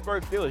and the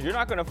Pittsburgh Steelers. You're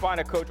not going to find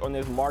a coach on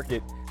this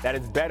market that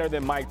is better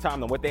than Mike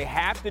Tomlin. What they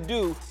have to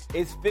do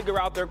is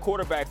figure out their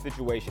quarterback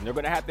situation. They're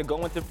going to have to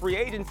go into free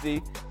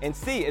agency and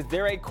see, is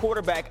there a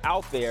quarterback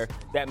out there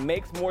that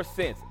makes more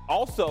sense?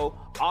 Also,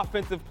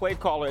 offensive play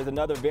caller is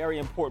another very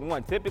important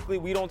one. Typically,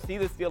 we don't see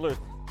the Steelers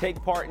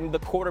take part in the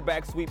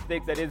quarterback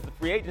sweepstakes that is the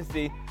free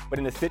agency, but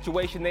in the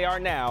situation they are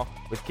now,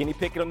 with Kenny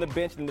Pickett on the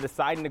bench and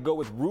deciding to go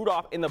with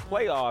Rudolph in the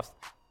playoffs,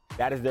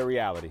 that is their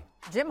reality.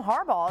 Jim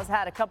Harbaugh has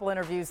had a couple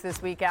interviews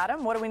this week,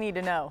 Adam. What do we need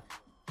to know?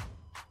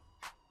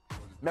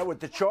 Met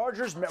with the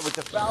Chargers, met with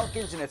the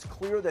Falcons, and it's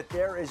clear that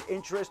there is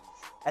interest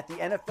at the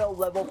NFL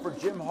level for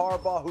Jim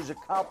Harbaugh, who's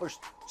accomplished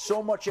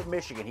so much at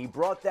Michigan. He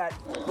brought that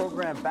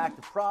program back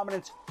to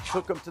prominence,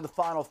 took them to the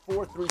Final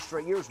Four 3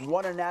 straight years,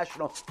 won a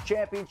national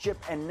championship,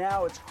 and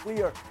now it's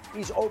clear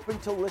he's open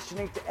to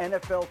listening to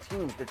NFL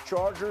teams. The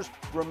Chargers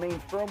remain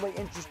firmly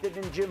interested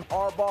in Jim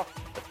Harbaugh.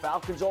 The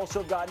Falcons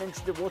also gotten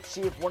interested. Let's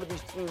see if one of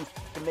these teams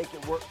can make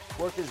it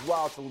worth his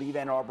while to leave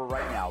Ann Arbor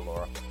right now,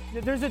 Laura.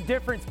 There's a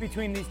difference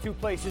between these two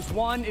places.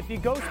 One, if he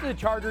goes to the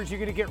Chargers, you're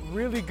going to get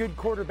really good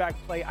quarterback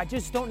play. I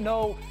just don't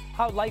know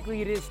how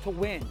likely it is to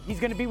win. He's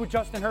going to be with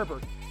Justin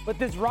Herbert. But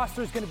this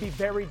roster is going to be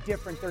very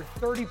different. They're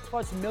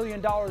 $30+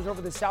 million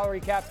over the salary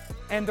cap,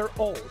 and they're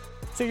old.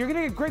 So you're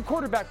going to get great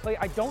quarterback play.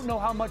 I don't know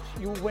how much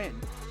you'll win.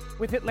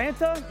 With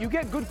Atlanta, you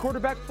get good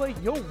quarterback play,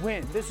 you'll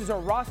win. This is a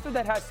roster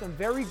that has some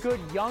very good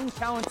young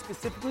talent,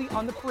 specifically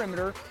on the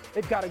perimeter.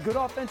 They've got a good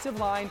offensive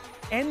line,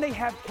 and they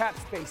have cap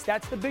space.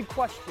 That's the big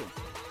question.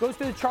 Goes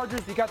to the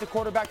Chargers, you got the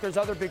quarterback, there's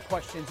other big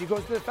questions. He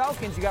goes to the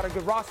Falcons, you got a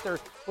good roster,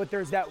 but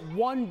there's that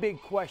one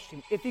big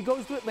question. If he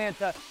goes to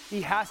Atlanta, he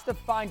has to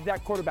find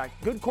that quarterback.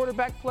 Good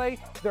quarterback play,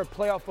 they're a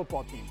playoff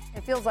football team.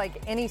 It feels like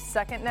any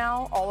second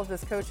now, all of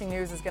this coaching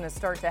news is going to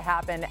start to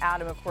happen.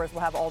 Adam, of course,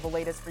 will have all the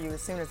latest for you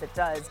as soon as it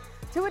does.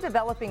 To a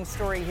developing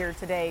story here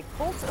today,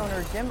 Colts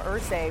owner Jim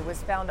Irsay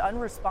was found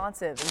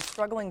unresponsive and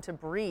struggling to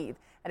breathe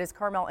at his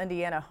Carmel,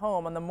 Indiana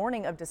home on the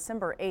morning of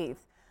December 8th.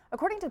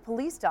 According to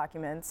police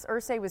documents,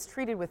 Irsay was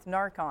treated with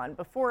Narcan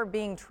before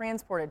being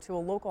transported to a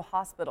local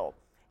hospital.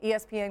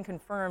 ESPN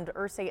confirmed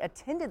Irsay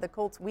attended the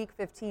Colts Week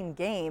 15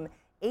 game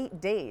 8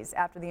 days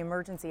after the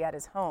emergency at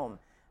his home.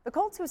 The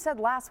Colts, who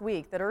said last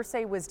week that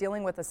Irsay was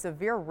dealing with a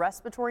severe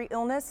respiratory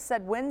illness,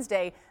 said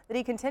Wednesday that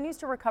he continues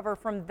to recover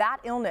from that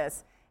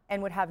illness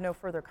and would have no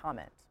further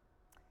comment.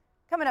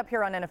 Coming up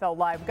here on NFL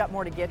Live, we've got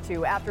more to get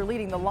to. After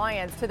leading the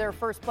Lions to their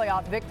first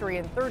playoff victory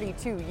in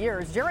 32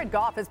 years, Jared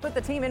Goff has put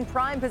the team in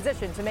prime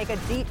position to make a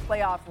deep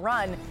playoff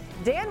run.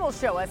 Dan will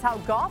show us how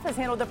Goff has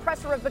handled the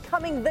pressure of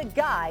becoming the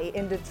guy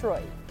in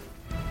Detroit.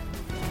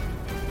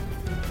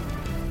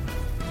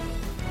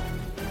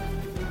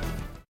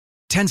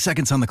 "10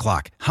 seconds on the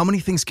clock. How many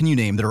things can you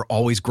name that are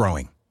always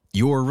growing?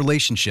 Your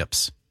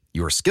relationships,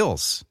 your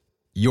skills,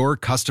 your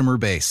customer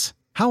base.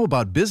 How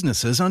about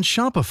businesses on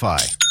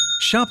Shopify?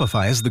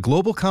 Shopify is the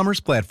global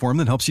commerce platform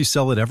that helps you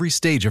sell at every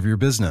stage of your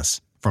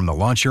business. From the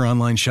launch your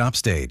online shop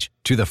stage,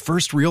 to the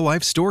first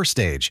real-life store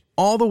stage,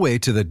 all the way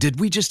to the did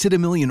we just hit a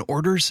million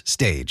orders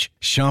stage.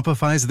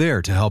 Shopify's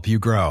there to help you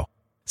grow.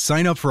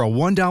 Sign up for a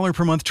 $1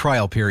 per month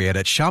trial period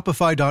at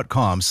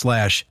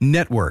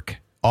shopify.com/network,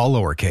 all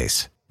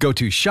lowercase. Go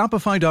to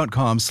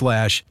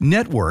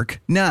shopify.com/network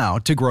now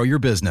to grow your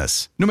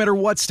business, no matter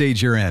what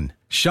stage you're in.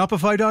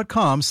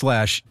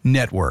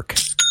 Shopify.com/network.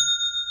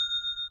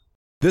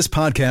 This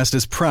podcast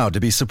is proud to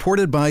be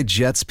supported by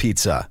Jets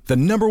Pizza, the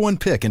 #1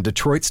 pick in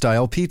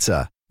Detroit-style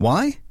pizza.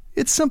 Why?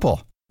 It's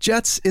simple.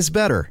 Jets is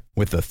better.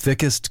 With the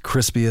thickest,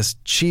 crispiest,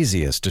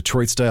 cheesiest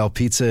Detroit-style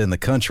pizza in the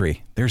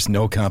country, there's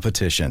no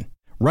competition.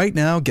 Right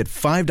now, get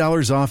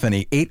 $5 off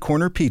any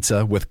 8-corner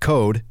pizza with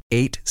code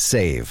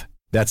 8SAVE.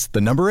 That's the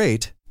number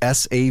 8,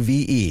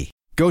 SAVE.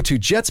 Go to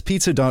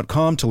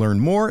jetspizza.com to learn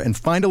more and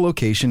find a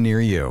location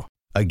near you.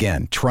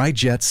 Again, try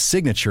Jet's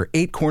signature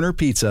 8-corner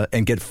pizza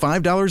and get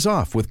 $5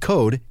 off with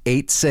code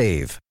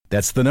 8SAVE.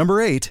 That's the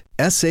number 8,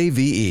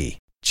 SAVE.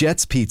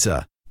 Jet's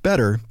Pizza.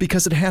 Better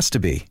because it has to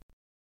be.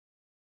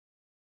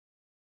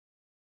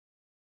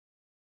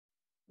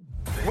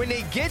 When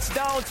it gets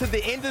down to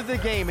the end of the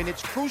game and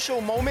it's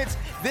crucial moments,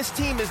 this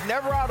team is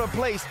never out of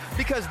place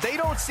because they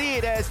don't see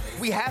it as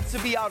we have to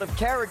be out of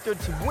character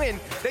to win.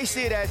 They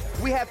see it as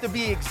we have to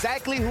be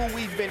exactly who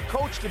we've been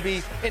coached to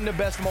be in the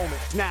best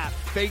moments. Snap,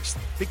 fakes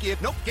the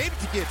give. Nope, gave it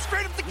to Gibbs.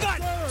 Straight up the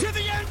gut, to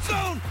the end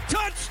zone.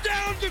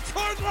 Touchdown,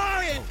 Detroit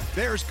Lions.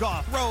 There's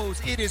Goff,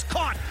 throws, it is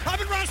caught.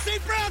 Amon-Ra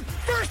St. Brown,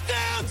 first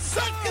down.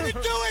 That's gonna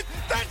do it.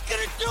 That's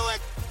gonna do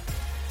it.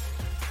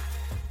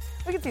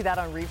 We can see that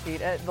on repeat.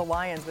 The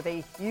Lions with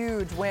a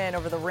huge win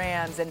over the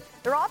Rams, and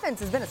their offense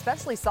has been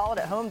especially solid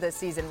at home this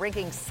season,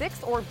 ranking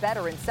 6th or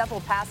better in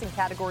several passing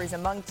categories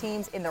among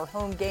teams in their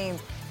home games.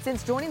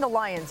 Since joining the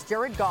Lions,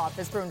 Jared Goff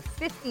has thrown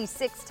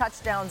 56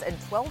 touchdowns and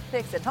 12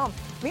 picks at home.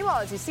 Meanwhile,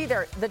 as you see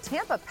there, the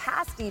Tampa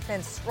pass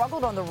defense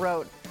struggled on the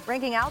road,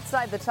 ranking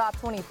outside the top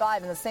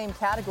 25 in the same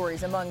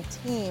categories among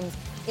teams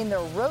in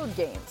their road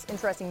games.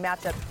 Interesting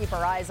matchup to keep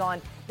our eyes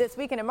on this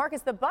weekend. And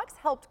Marcus, the Bucs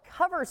helped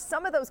cover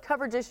some of those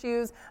coverage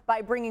issues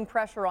by bringing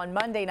pressure on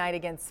Monday night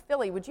against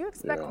Philly. Would you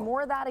expect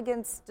more of that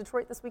against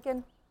Detroit this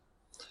weekend?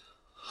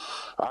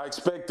 I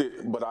expect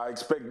it, but I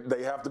expect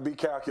they have to be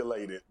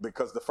calculated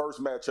because the first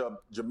matchup,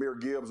 Jahmyr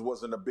Gibbs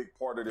wasn't a big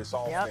part of this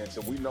offense,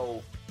 and we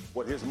know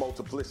what his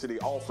multiplicity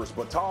offers.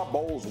 But Todd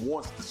Bowles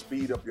wants to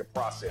speed up your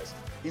process.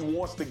 He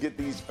wants to get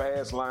these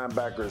fast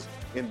linebackers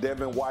in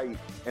Devin White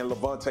and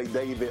Levante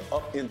David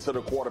up into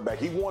the quarterback.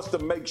 He wants to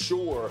make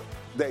sure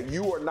that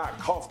you are not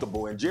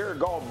comfortable. And Jared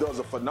Goff does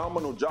a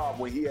phenomenal job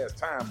when he has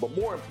time. But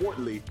more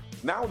importantly,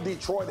 now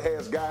Detroit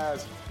has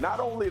guys,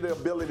 not only the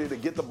ability to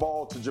get the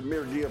ball to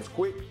Jahmyr Gibbs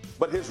quick,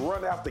 but his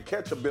run after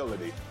catch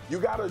ability. You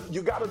gotta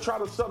try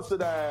to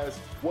subsidize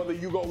whether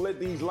you're gonna let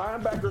these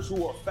linebackers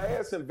who are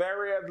fast and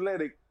very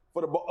athletic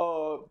for the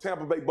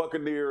Tampa Bay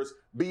Buccaneers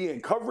be in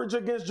coverage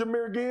against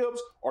Jahmyr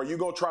Gibbs, or you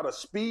going to try to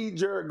speed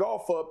Jared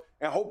Goff up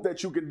and hope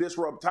that you can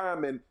disrupt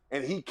timing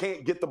and he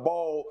can't get the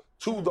ball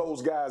to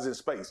those guys in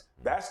space?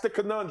 That's the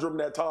conundrum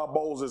that Todd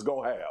Bowles is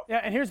going to have. Yeah,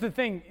 and here's the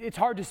thing. It's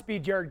hard to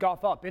speed Jared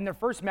Goff up. In their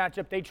first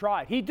matchup, they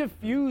tried. He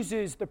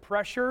diffuses the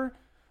pressure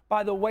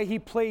by the way he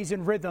plays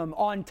in rhythm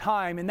on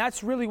time, and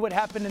that's really what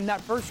happened in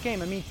that first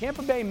game. I mean,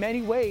 Tampa Bay, in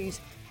many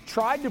ways,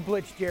 tried to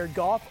blitz Jared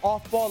Goff,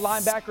 off-ball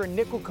linebacker, and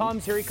nickel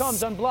comes, here he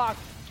comes, unblocked.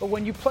 But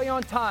when you play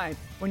on time,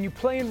 when you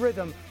play in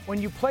rhythm,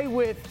 when you play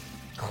with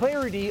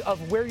clarity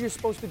of where you're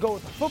supposed to go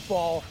with the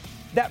football,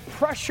 that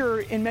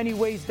pressure in many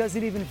ways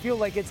doesn't even feel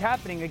like it's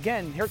happening.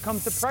 Again, here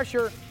comes the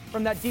pressure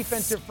from that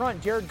defensive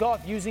front. Jared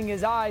Goff using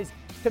his eyes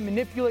to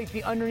manipulate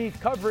the underneath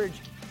coverage.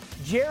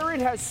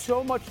 Jared has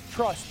so much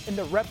trust in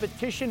the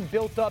repetition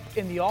built up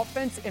in the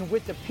offense and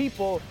with the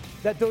people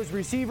that those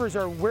receivers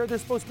are where they're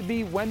supposed to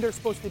be, when they're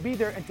supposed to be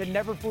there, and to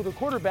never fool the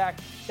quarterback,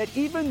 that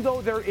even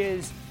though there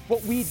is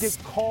what we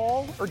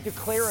call or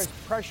declare as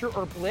pressure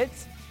or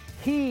blitz,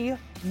 he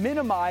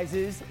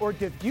minimizes or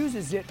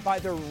diffuses it by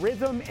the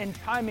rhythm and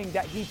timing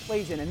that he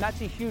plays in. And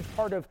that's a huge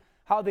part of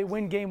how they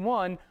win game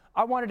one.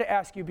 I wanted to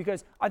ask you,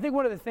 because I think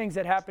one of the things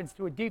that happens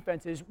to a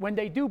defense is when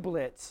they do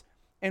blitz,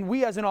 and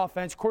we as an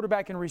offense,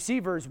 quarterback and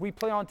receivers, we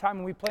play on time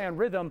and we play on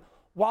rhythm.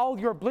 While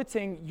you're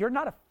blitzing, you're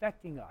not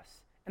affecting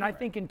us. And I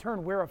think in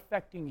turn, we're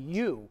affecting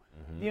you.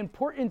 The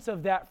importance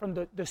of that from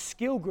the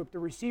skill group, the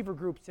receiver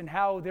groups, and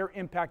how their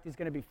impact is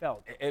going to be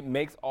felt. It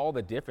makes all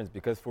the difference,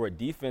 because for a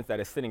defense that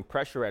is sitting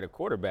pressure at a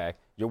quarterback,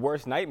 your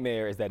worst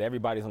nightmare is that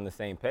everybody's on the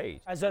same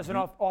page. As an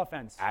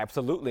offense.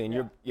 Absolutely.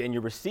 And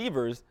your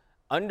receivers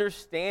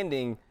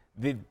understanding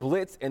the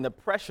blitz and the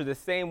pressure the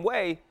same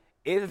way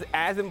is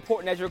as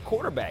important as your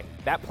quarterback.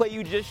 That play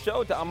you just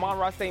showed to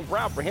Amon-Ra St.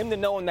 Brown, for him to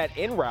know in that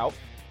in route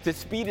to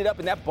speed it up,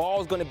 and that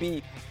ball is going to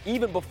be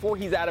even before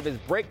he's out of his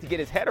break to get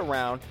his head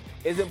around,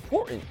 is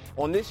important.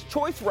 On this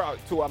choice route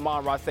to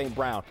Amon-Ra St.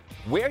 Brown,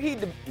 where he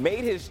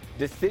made his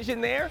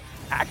decision there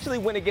actually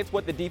went against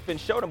what the defense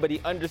showed him, but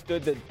he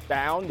understood the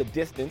down, the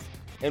distance,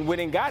 and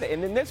went and got it.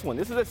 And then this one,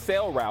 this is a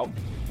sail route,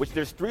 which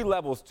there's 3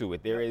 levels to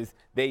it. There is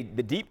the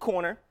deep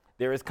corner.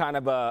 There is kind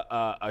of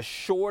a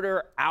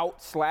shorter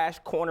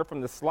out/corner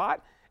from the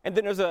slot. And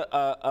then there's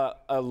a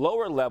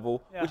lower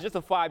level, which is just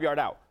a 5-yard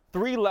out.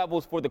 3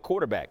 levels for the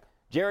quarterback.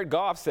 Jared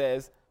Goff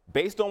says,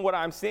 based on what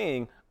I'm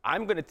seeing,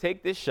 I'm going to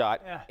take this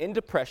shot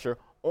into pressure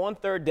on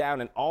 3rd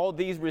down. And all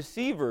these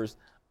receivers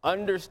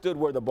understood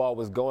where the ball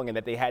was going and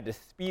that they had to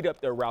speed up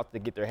their routes to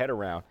get their head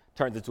around.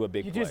 Turns into a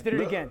big play. You just did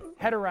it again.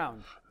 Head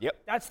around. Yep.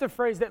 That's the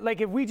phrase that,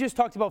 like, if we just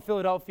talked about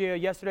Philadelphia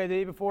yesterday, the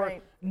day before,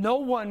 no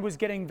one was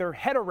getting their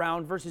head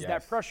around versus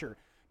that pressure.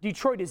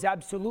 Detroit is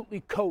absolutely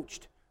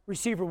coached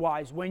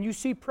receiver-wise. When you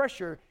see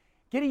pressure,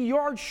 get a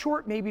yard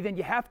short maybe than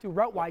you have to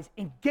route-wise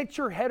and get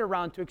your head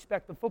around to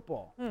expect the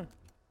football.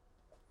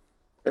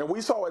 And we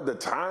saw at the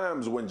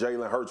times when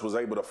Jalen Hurts was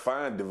able to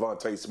find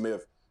Devontae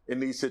Smith in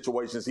these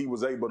situations, he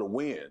was able to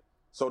win.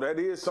 So that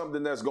is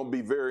something that's going to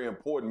be very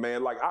important,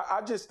 man. Like,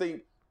 I just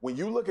think when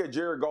you look at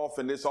Jared Goff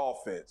in this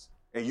offense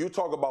and you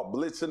talk about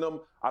blitzing them,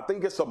 I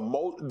think it's the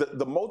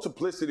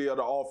multiplicity of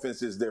the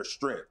offense is their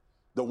strength.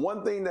 The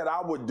one thing that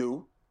I would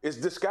do is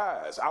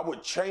disguise. I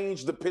would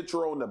change the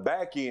picture on the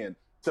back end.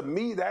 To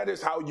me, that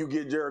is how you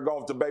get Jared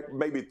Goff to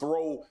maybe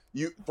throw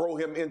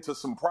him into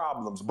some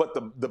problems. But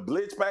the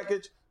blitz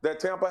package that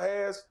Tampa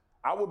has,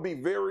 I would be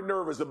very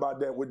nervous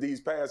about that with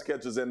these pass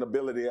catches and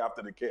ability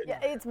after the catch. Yeah,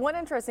 it's one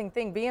interesting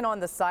thing being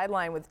on the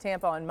sideline with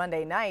Tampa on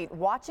Monday night,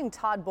 watching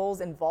Todd Bowles'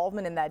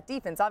 involvement in that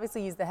defense.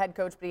 Obviously, he's the head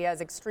coach, but he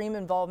has extreme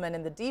involvement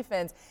in the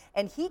defense.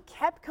 And he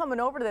kept coming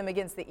over to them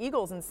against the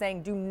Eagles and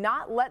saying, do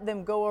not let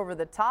them go over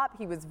the top.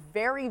 He was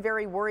very,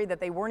 very worried that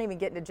they weren't even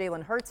getting to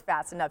Jalen Hurts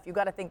fast enough. You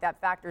got to think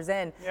that factors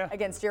in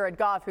against Jared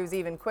Goff, who's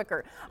even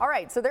quicker. All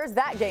right, so there's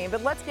that game.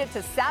 But let's get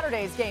to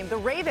Saturday's game. The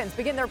Ravens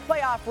begin their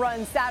playoff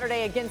run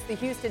Saturday against the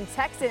Houston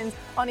Texans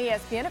on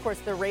ESPN. Of course,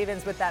 the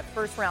Ravens with that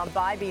first-round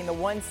bye being the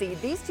 1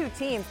 seed. These two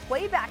teams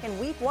played back in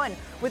Week 1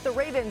 with the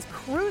Ravens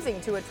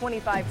cruising to a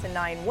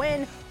 25-9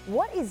 win.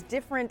 What is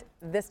different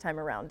this time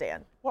around,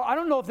 Dan? Well, I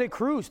don't know if they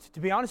cruised,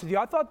 to be honest with you.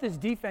 I thought this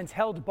defense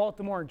held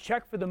Baltimore in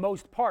check for the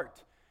most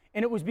part.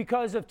 And it was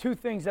because of 2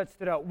 things that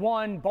stood out.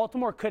 One,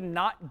 Baltimore could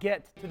not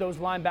get to those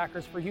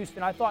linebackers for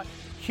Houston. I thought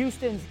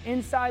Houston's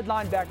inside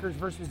linebackers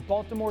versus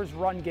Baltimore's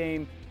run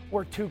game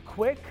were too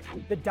quick.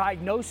 The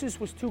diagnosis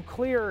was too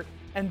clear.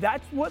 And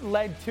that's what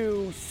led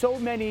to so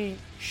many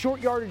short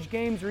yardage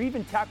games or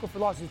even tackle for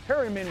losses.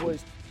 Perryman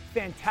was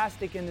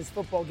fantastic in this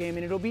football game.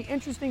 And it'll be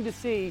interesting to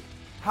see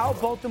how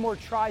Baltimore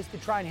tries to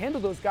try and handle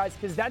those guys,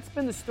 because that's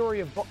been the story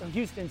of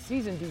Houston's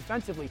season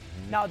defensively.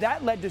 Now,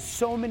 that led to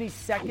so many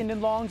 2nd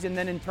and longs and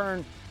then in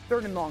turn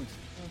 3rd and longs.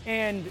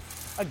 And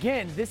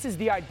again, this is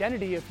the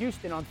identity of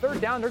Houston. On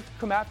 3rd down, they're going to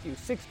come after you.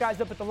 6 guys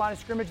up at the line of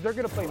scrimmage. They're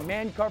going to play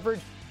man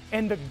coverage.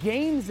 And the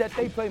games that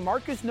they play,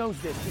 Marcus knows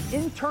this, the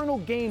internal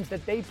games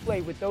that they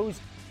play with those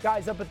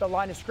guys up at the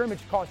line of scrimmage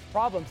cause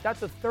problems.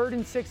 That's a 3rd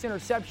and 6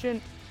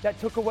 interception that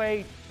took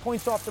away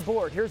points off the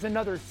board. Here's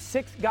another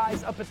 6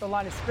 guys up at the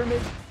line of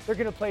scrimmage. They're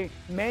going to play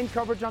man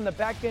coverage on the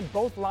back end,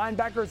 both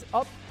linebackers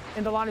up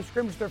in the line of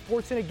scrimmage. They're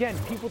forcing, again,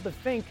 people to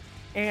think,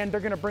 and they're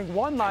going to bring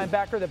one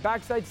linebacker, the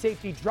backside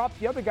safety, drop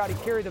the other guy to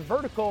carry the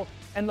vertical,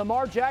 and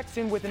Lamar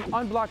Jackson with an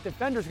unblocked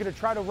defender is going to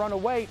try to run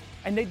away,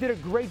 and they did a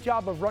great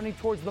job of running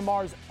towards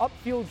Lamar's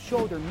upfield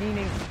shoulder,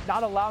 meaning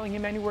not allowing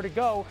him anywhere to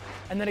go,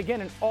 and then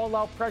again, an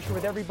all-out pressure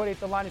with everybody at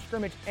the line of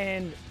scrimmage,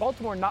 and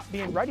Baltimore not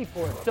being ready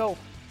for it. So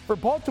for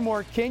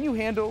Baltimore, can you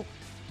handle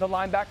the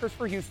linebackers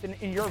for Houston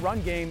in your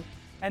run game?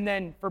 And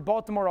then for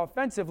Baltimore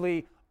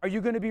offensively, are you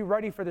going to be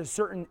ready for the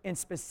certain and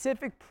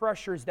specific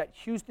pressures that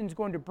Houston's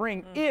going to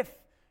bring if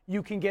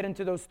you can get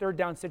into those 3rd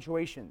down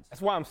situations?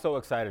 That's why I'm so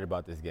excited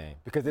about this game,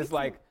 because it's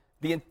like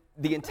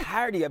the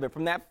entirety of it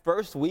from that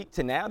first week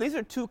to now, these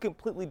are two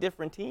completely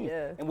different teams.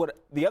 Yeah. And what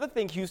the other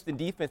thing Houston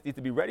defense needs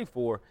to be ready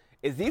for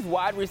is these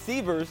wide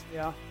receivers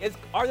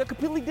are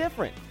completely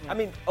different. I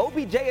mean,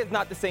 OBJ is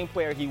not the same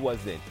player he was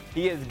then.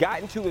 He has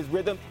gotten to his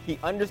rhythm. He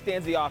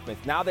understands the offense.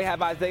 Now they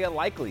have Isaiah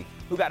Likely,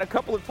 who got a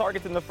couple of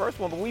targets in the first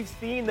one, but we've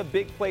seen the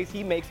big plays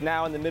he makes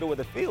now in the middle of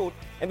the field.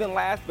 And then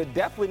last but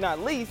definitely not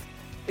least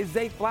is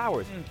Zay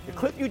Flowers. The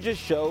clip you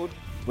just showed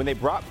when they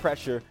brought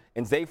pressure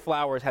and Zay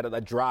Flowers had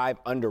a drive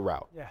under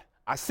route. Yeah.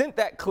 I sent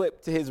that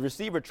clip to his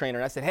receiver trainer,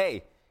 and I said,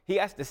 hey, he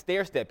has to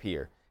stair step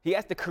here. He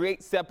has to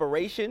create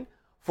separation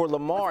for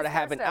Lamar to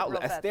have an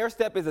outlet. A stair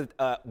step is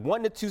a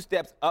 1 to 2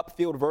 steps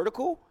upfield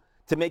vertical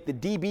to make the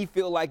DB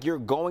feel like you're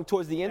going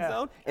towards the end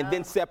zone and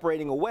then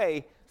separating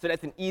away, so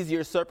that's an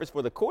easier surface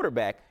for the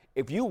quarterback.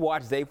 If you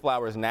watch Zay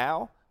Flowers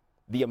now,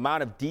 the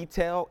amount of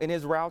detail in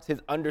his routes, his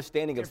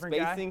understanding of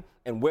spacing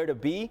and where to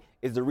be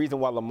is the reason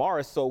why Lamar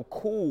is so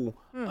cool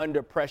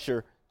under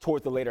pressure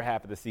towards the later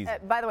half of the season.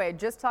 By the way, I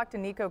just talked to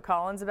Nico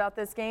Collins about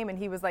this game, and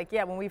he was like,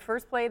 yeah, when we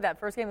first played that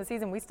first game of the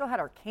season, we still had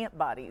our camp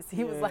bodies.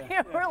 He was like,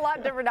 we're a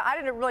lot different now. I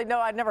didn't really know.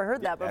 I'd never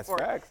heard that before.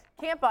 That's facts.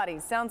 Camp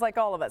bodies sounds like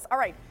all of us. All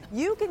right,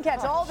 you can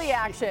catch all the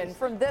action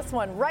from this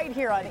one right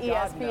here on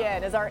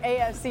ESPN as our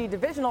AFC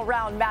divisional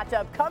round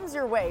matchup comes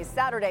your way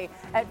Saturday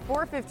at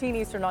 4:15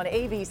 Eastern on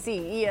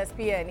ABC,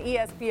 ESPN,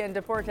 ESPN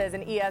Deportes,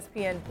 and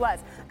ESPN Plus.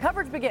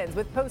 Coverage begins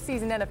with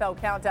postseason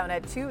NFL countdown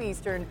at 2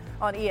 Eastern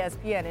on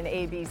ESPN and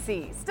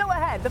ABC. Still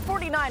ahead, the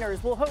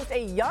 49ers will host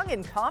a young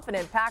and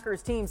confident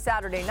Packers team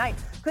Saturday night.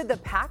 Could the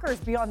Packers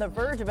be on the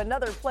verge of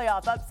another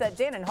playoff upset?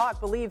 Dan and Hawk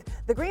believe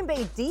the Green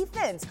Bay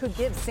defense could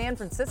give San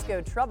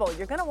Francisco trouble.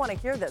 You're going to want to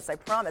hear this, I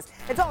promise.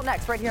 It's all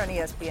next right here on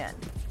ESPN.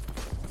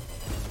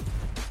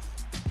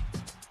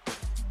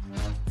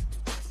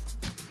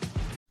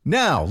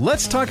 Now,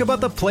 let's talk about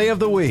the play of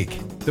the week.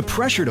 The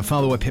pressure to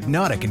follow up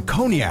Hypnotic and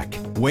Cognac,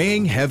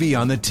 weighing heavy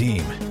on the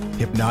team.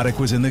 Hypnotic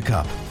was in the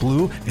cup,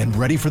 blue, and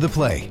ready for the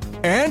play.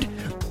 And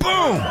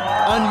boom!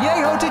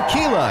 Añejo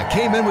Tequila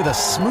came in with a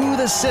smooth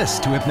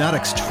assist to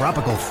Hypnotic's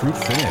tropical fruit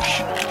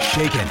finish.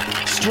 Shaken,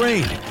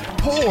 strained,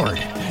 poured.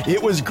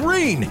 It was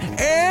green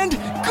and good!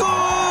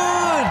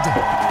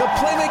 The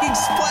playmaking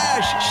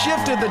splash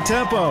shifted the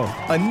tempo.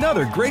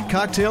 Another great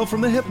cocktail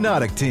from the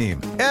Hypnotic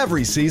team.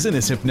 Every season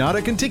is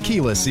Hypnotic and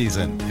Tequila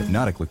season.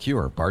 Hypnotic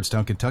Liqueur,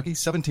 Bardstown, Kentucky,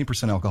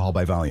 17% alcohol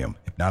by volume.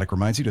 Hypnotic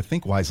reminds you to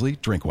think wisely,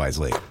 drink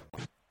wisely.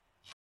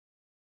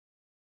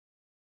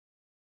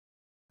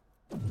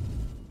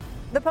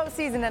 The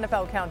postseason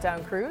NFL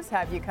Countdown crews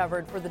have you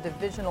covered for the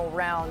divisional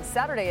round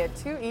Saturday at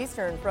 2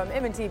 Eastern from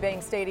M&T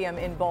Bank Stadium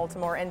in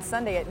Baltimore and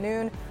Sunday at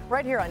noon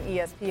right here on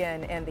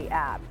ESPN and the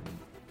app.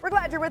 We're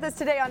glad you're with us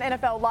today on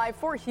NFL Live.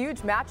 4 huge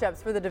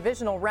matchups for the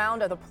divisional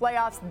round of the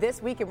playoffs this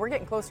week, and we're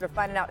getting closer to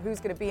finding out who's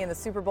going to be in the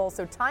Super Bowl.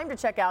 So time to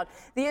check out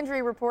the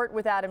injury report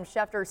with Adam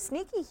Schefter.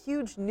 Sneaky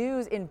huge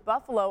news in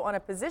Buffalo on a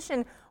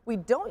position we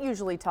don't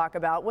usually talk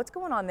about. What's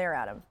going on there,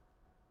 Adam?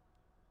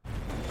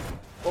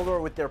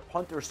 Well, with their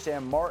punter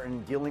Sam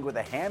Martin dealing with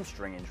a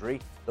hamstring injury,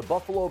 the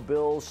Buffalo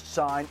Bills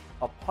signed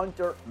a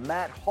punter,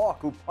 Matt Hawk,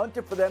 who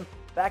punted for them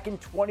back in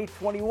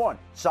 2021.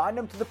 Signed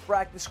him to the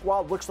practice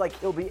squad. Looks like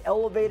he'll be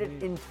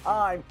elevated in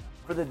time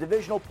for the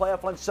divisional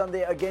playoff on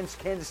Sunday against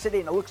Kansas City,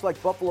 and it looks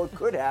like Buffalo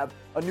could have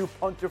a new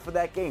punter for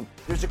that game.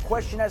 There's a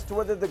question as to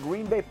whether the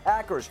Green Bay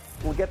Packers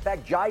will get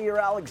back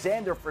Jair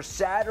Alexander for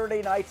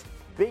Saturday night's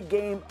big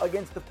game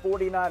against the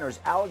 49ers.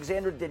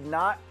 Alexander did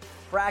not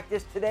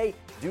practice today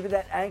due to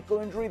that ankle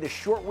injury. The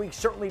short week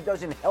certainly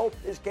doesn't help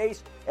his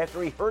case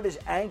after he hurt his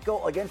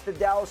ankle against the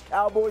Dallas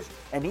Cowboys,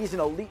 and he's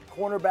an elite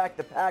cornerback.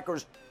 The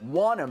Packers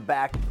want him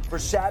back for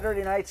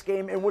Saturday night's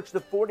game, in which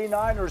the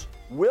 49ers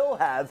will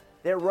have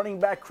their running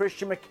back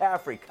Christian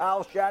McCaffrey.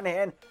 Kyle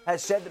Shanahan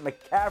has said that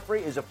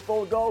McCaffrey is a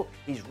full go.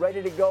 He's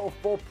ready to go,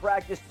 full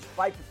practice,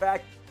 despite the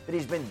fact that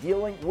he's been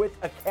dealing with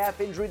a calf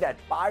injury. That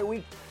bye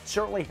week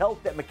certainly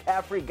helped that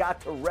McCaffrey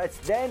got to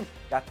rest then,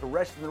 got to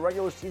rest in the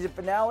regular season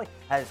finale,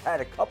 has had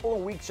a couple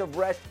of weeks of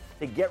rest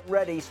to get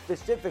ready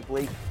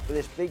specifically for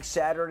this big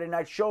Saturday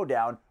night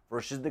showdown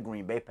versus the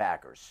Green Bay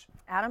Packers.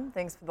 Adam,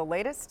 thanks for the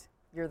latest.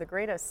 You're the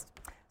greatest.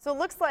 So it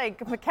looks like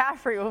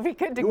McCaffrey will be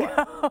good to go.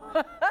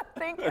 I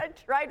think I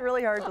tried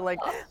really hard to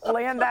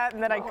land that,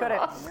 and then I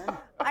couldn't.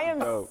 I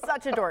am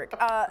such a dork,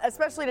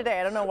 especially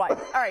today. I don't know why. All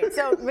right,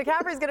 so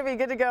McCaffrey's going to be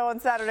good to go on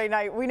Saturday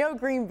night. We know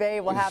Green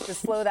Bay will have to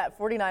slow that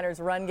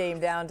 49ers run game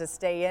down to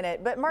stay in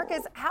it. But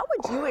Marcus, how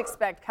would you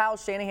expect Kyle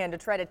Shanahan to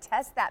try to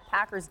test that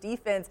Packers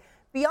defense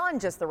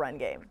beyond just the run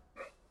game?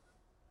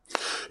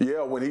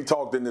 Yeah, when he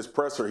talked in this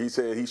presser, he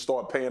said he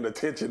started paying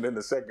attention in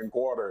the second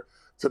quarter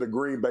to the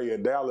Green Bay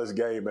and Dallas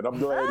game, and I'm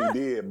glad he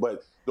did.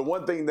 But the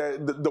one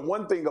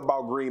thing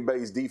about Green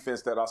Bay's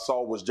defense that I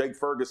saw was Jake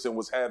Ferguson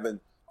was having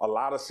a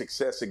lot of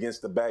success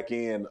against the back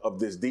end of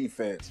this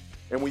defense.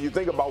 And when you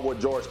think about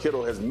what George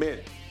Kittle has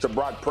meant to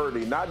Brock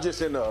Purdy, not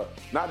just in a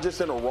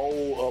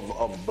role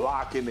of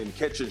blocking and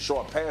catching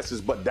short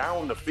passes, but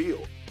down the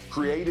field.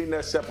 creating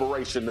that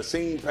separation, the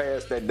seam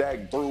pass that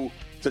Dak threw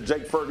to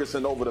Jake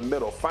Ferguson over the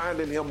middle,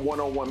 finding him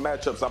one-on-one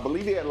matchups. I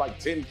believe he had like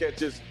 10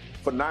 catches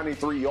for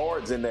 93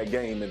 yards in that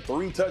game and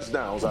 3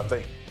 touchdowns, I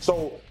think.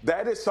 So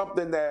that is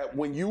something that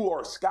when you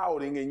are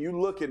scouting and you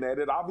looking at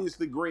it,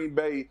 obviously Green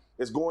Bay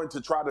is going to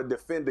try to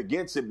defend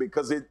against it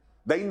because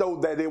they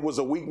know that it was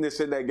a weakness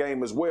in that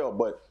game as well.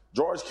 But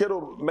George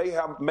Kittle may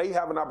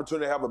have an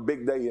opportunity to have a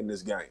big day in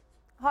this game.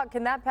 Hawk,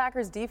 can that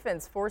Packers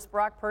defense force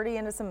Brock Purdy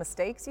into some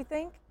mistakes, you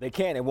think? They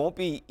can. It won't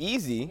be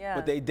easy,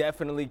 but they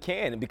definitely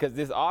can because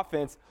this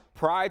offense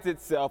prides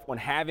itself on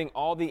having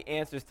all the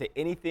answers to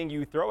anything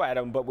you throw at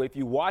them. But if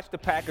you watch the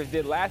Packers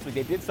did last week,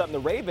 they did something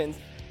the Ravens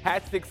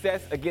had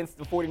success against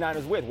the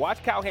 49ers with.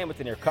 Watch Kyle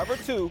Hamilton here. Cover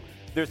 2,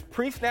 there's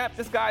pre-snap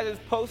disguises,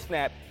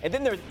 post-snap, and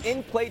then there's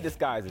in-play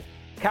disguises.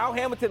 Kyle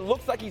Hamilton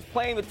looks like he's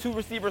playing the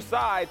 2-receiver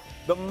side.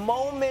 The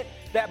moment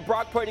that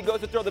Brock Purdy goes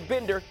to throw the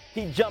bender,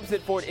 he jumps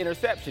it for an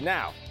interception.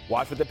 Now,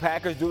 watch what the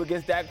Packers do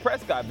against Dak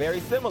Prescott. Very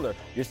similar.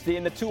 You're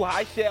seeing the 2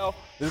 high shell.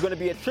 There's going to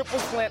be a triple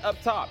slant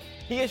up top.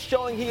 He is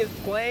showing he is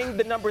playing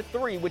the number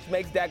 3, which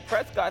makes Dak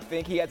Prescott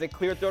think he has a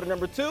clear throw to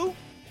number 2.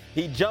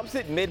 He jumps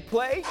it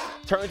mid-play,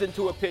 turns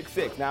into a pick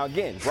 6. Now,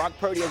 again, Brock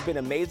Purdy has been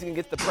amazing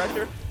against the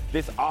pressure.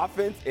 This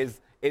offense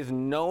is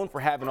known for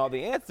having all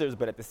the answers,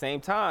 but at the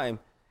same time,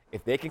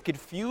 if they can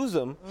confuse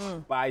them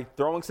by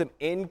throwing some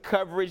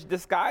in-coverage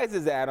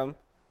disguises at them,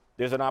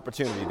 there's an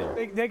opportunity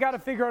there. They got to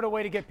figure out a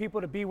way to get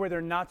people to be where they're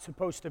not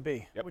supposed to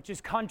be, which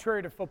is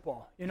contrary to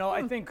football. You know,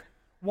 I think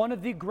one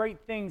of the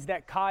great things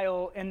that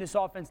Kyle and this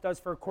offense does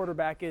for a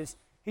quarterback is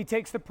he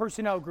takes the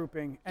personnel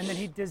grouping and then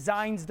he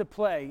designs the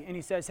play and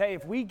he says, hey,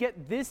 if we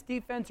get this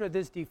defense or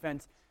this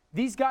defense,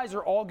 these guys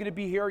are all going to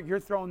be here. You're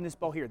throwing this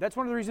ball here. That's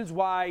one of the reasons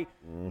why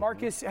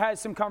Marcus has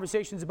some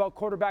conversations about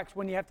quarterbacks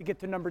when you have to get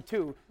to number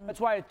 2. That's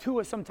why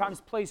Tua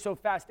sometimes plays so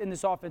fast in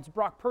this offense.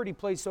 Brock Purdy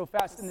plays so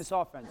fast in this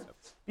offense.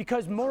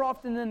 Because more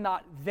often than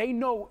not, they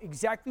know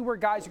exactly where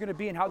guys are going to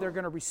be and how they're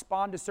going to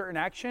respond to certain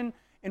action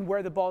and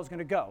where the ball is going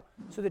to go.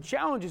 So the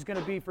challenge is going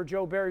to be for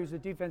Joe Barry, who's the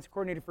defense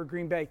coordinator for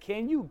Green Bay.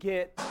 Can you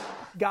get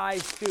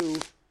guys to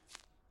 –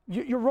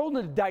 you're rolling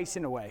the dice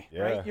in a way,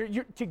 right?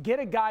 You're, to get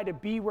a guy to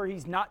be where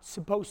he's not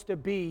supposed to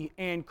be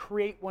and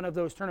create one of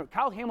those turnovers.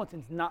 Kyle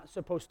Hamilton's not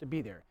supposed to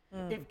be there.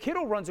 If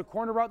Kittle runs a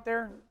corner out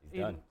there,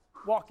 he's done.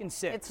 Walking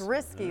 6. It's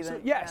risky. So,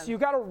 yes, you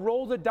got to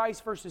roll the dice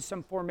versus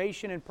some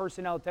formation and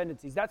personnel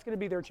tendencies. That's going to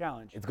be their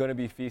challenge. It's going to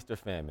be feast or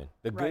famine.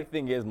 The good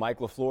thing is Mike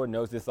LaFleur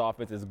knows this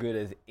offense as good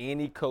as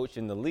any coach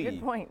in the league.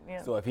 Good point,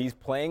 yeah. So if he's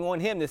playing on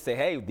him to say,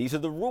 hey, these are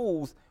the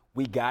rules,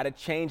 we got to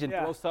change and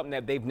throw something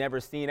that they've never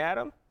seen at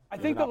him. I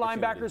think the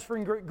linebackers for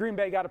Green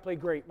Bay got to play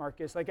great,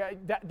 Marcus. Like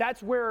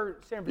that's where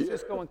San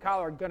Francisco and Kyle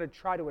are going to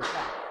try to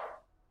attack.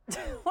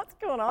 What's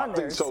going on there? I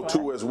think so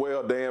too as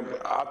well, Dan.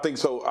 I think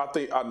so. I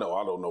don't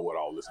know what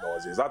all this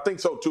noise is. I think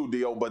so too,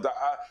 Dio. But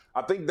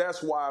I think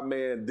that's why,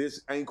 man,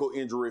 this ankle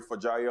injury for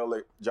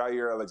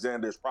Jair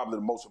Alexander is probably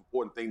the most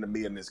important thing to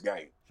me in this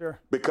game. Sure.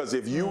 Because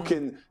if you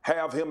can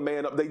have him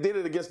man up, they did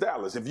it against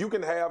Dallas. If you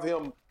can have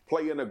him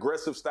play an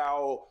aggressive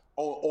style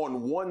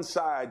on one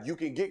side, you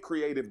can get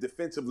creative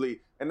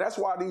defensively. And that's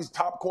why these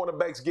top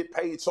cornerbacks get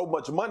paid so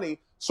much money,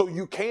 so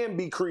you can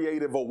be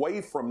creative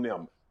away from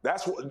them.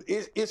 That's what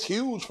it's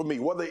huge for me.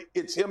 Whether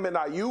it's him and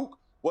Ayuk,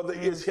 whether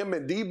it's him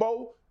and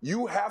Debo,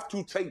 you have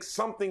to take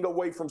something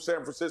away from San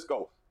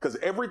Francisco because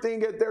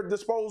everything at their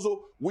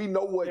disposal, we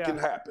know what can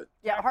happen.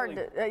 Yeah,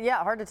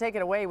 hard to take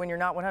it away when you're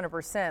not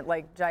 100%,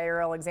 like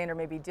Jair Alexander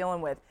may be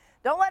dealing with.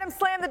 Don't let him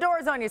slam the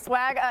doors on you,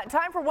 Swag.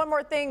 Time for one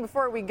more thing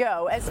before we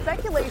go. As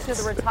speculation of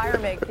the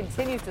retirement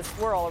continues to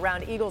swirl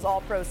around Eagles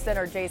All-Pro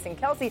center Jason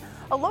Kelce,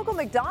 a local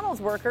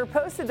McDonald's worker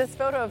posted this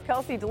photo of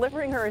Kelce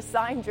delivering her a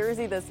signed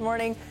jersey this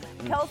morning.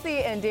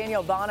 Kelce and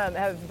Daniel Bonham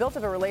have built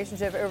up a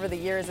relationship over the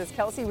years as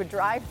Kelce would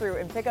drive through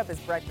and pick up his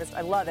breakfast.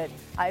 I love it.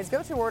 His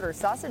go-to order,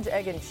 sausage,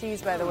 egg, and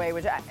cheese, by the way,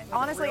 which I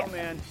honestly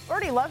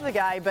already love the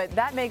guy, but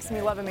that makes me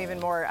love him even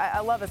more. I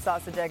love a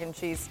sausage, egg, and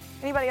cheese.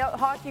 Anybody else?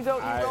 Hawk, you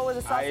roll with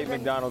a sausage? I eat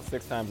McDonald's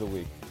 6 times a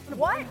week.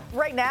 What?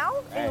 Right now?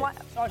 Hey.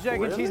 Sausage,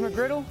 egg, and cheese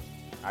McGriddle?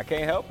 I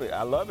can't help it.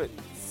 I love it.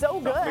 So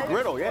good.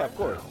 McGriddle, yeah, of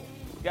course.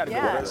 You gotta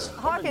go with it.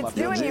 Hawk, it's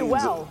doing you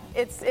well.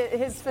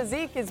 His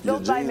physique is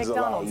built by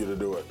McDonald's. Allow you to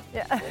do it.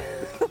 Yeah.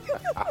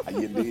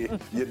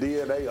 Your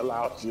DNA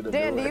allows you to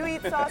Dan, do it. do you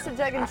eat sausage,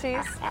 egg, and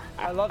cheese?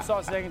 I love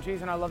sausage, egg, and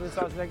cheese, and I love the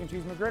sausage, egg, and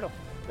cheese McGriddle.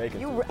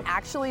 Bacon. You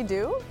actually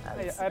do?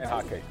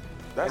 Okay.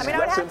 I would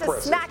have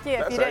to smack you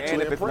if you didn't.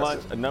 And if it's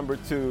lunch, a number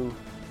 2,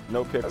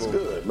 no pickle, That's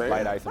good, man.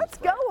 light ice. Let's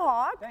go,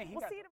 Hawk. We'll see you tomorrow.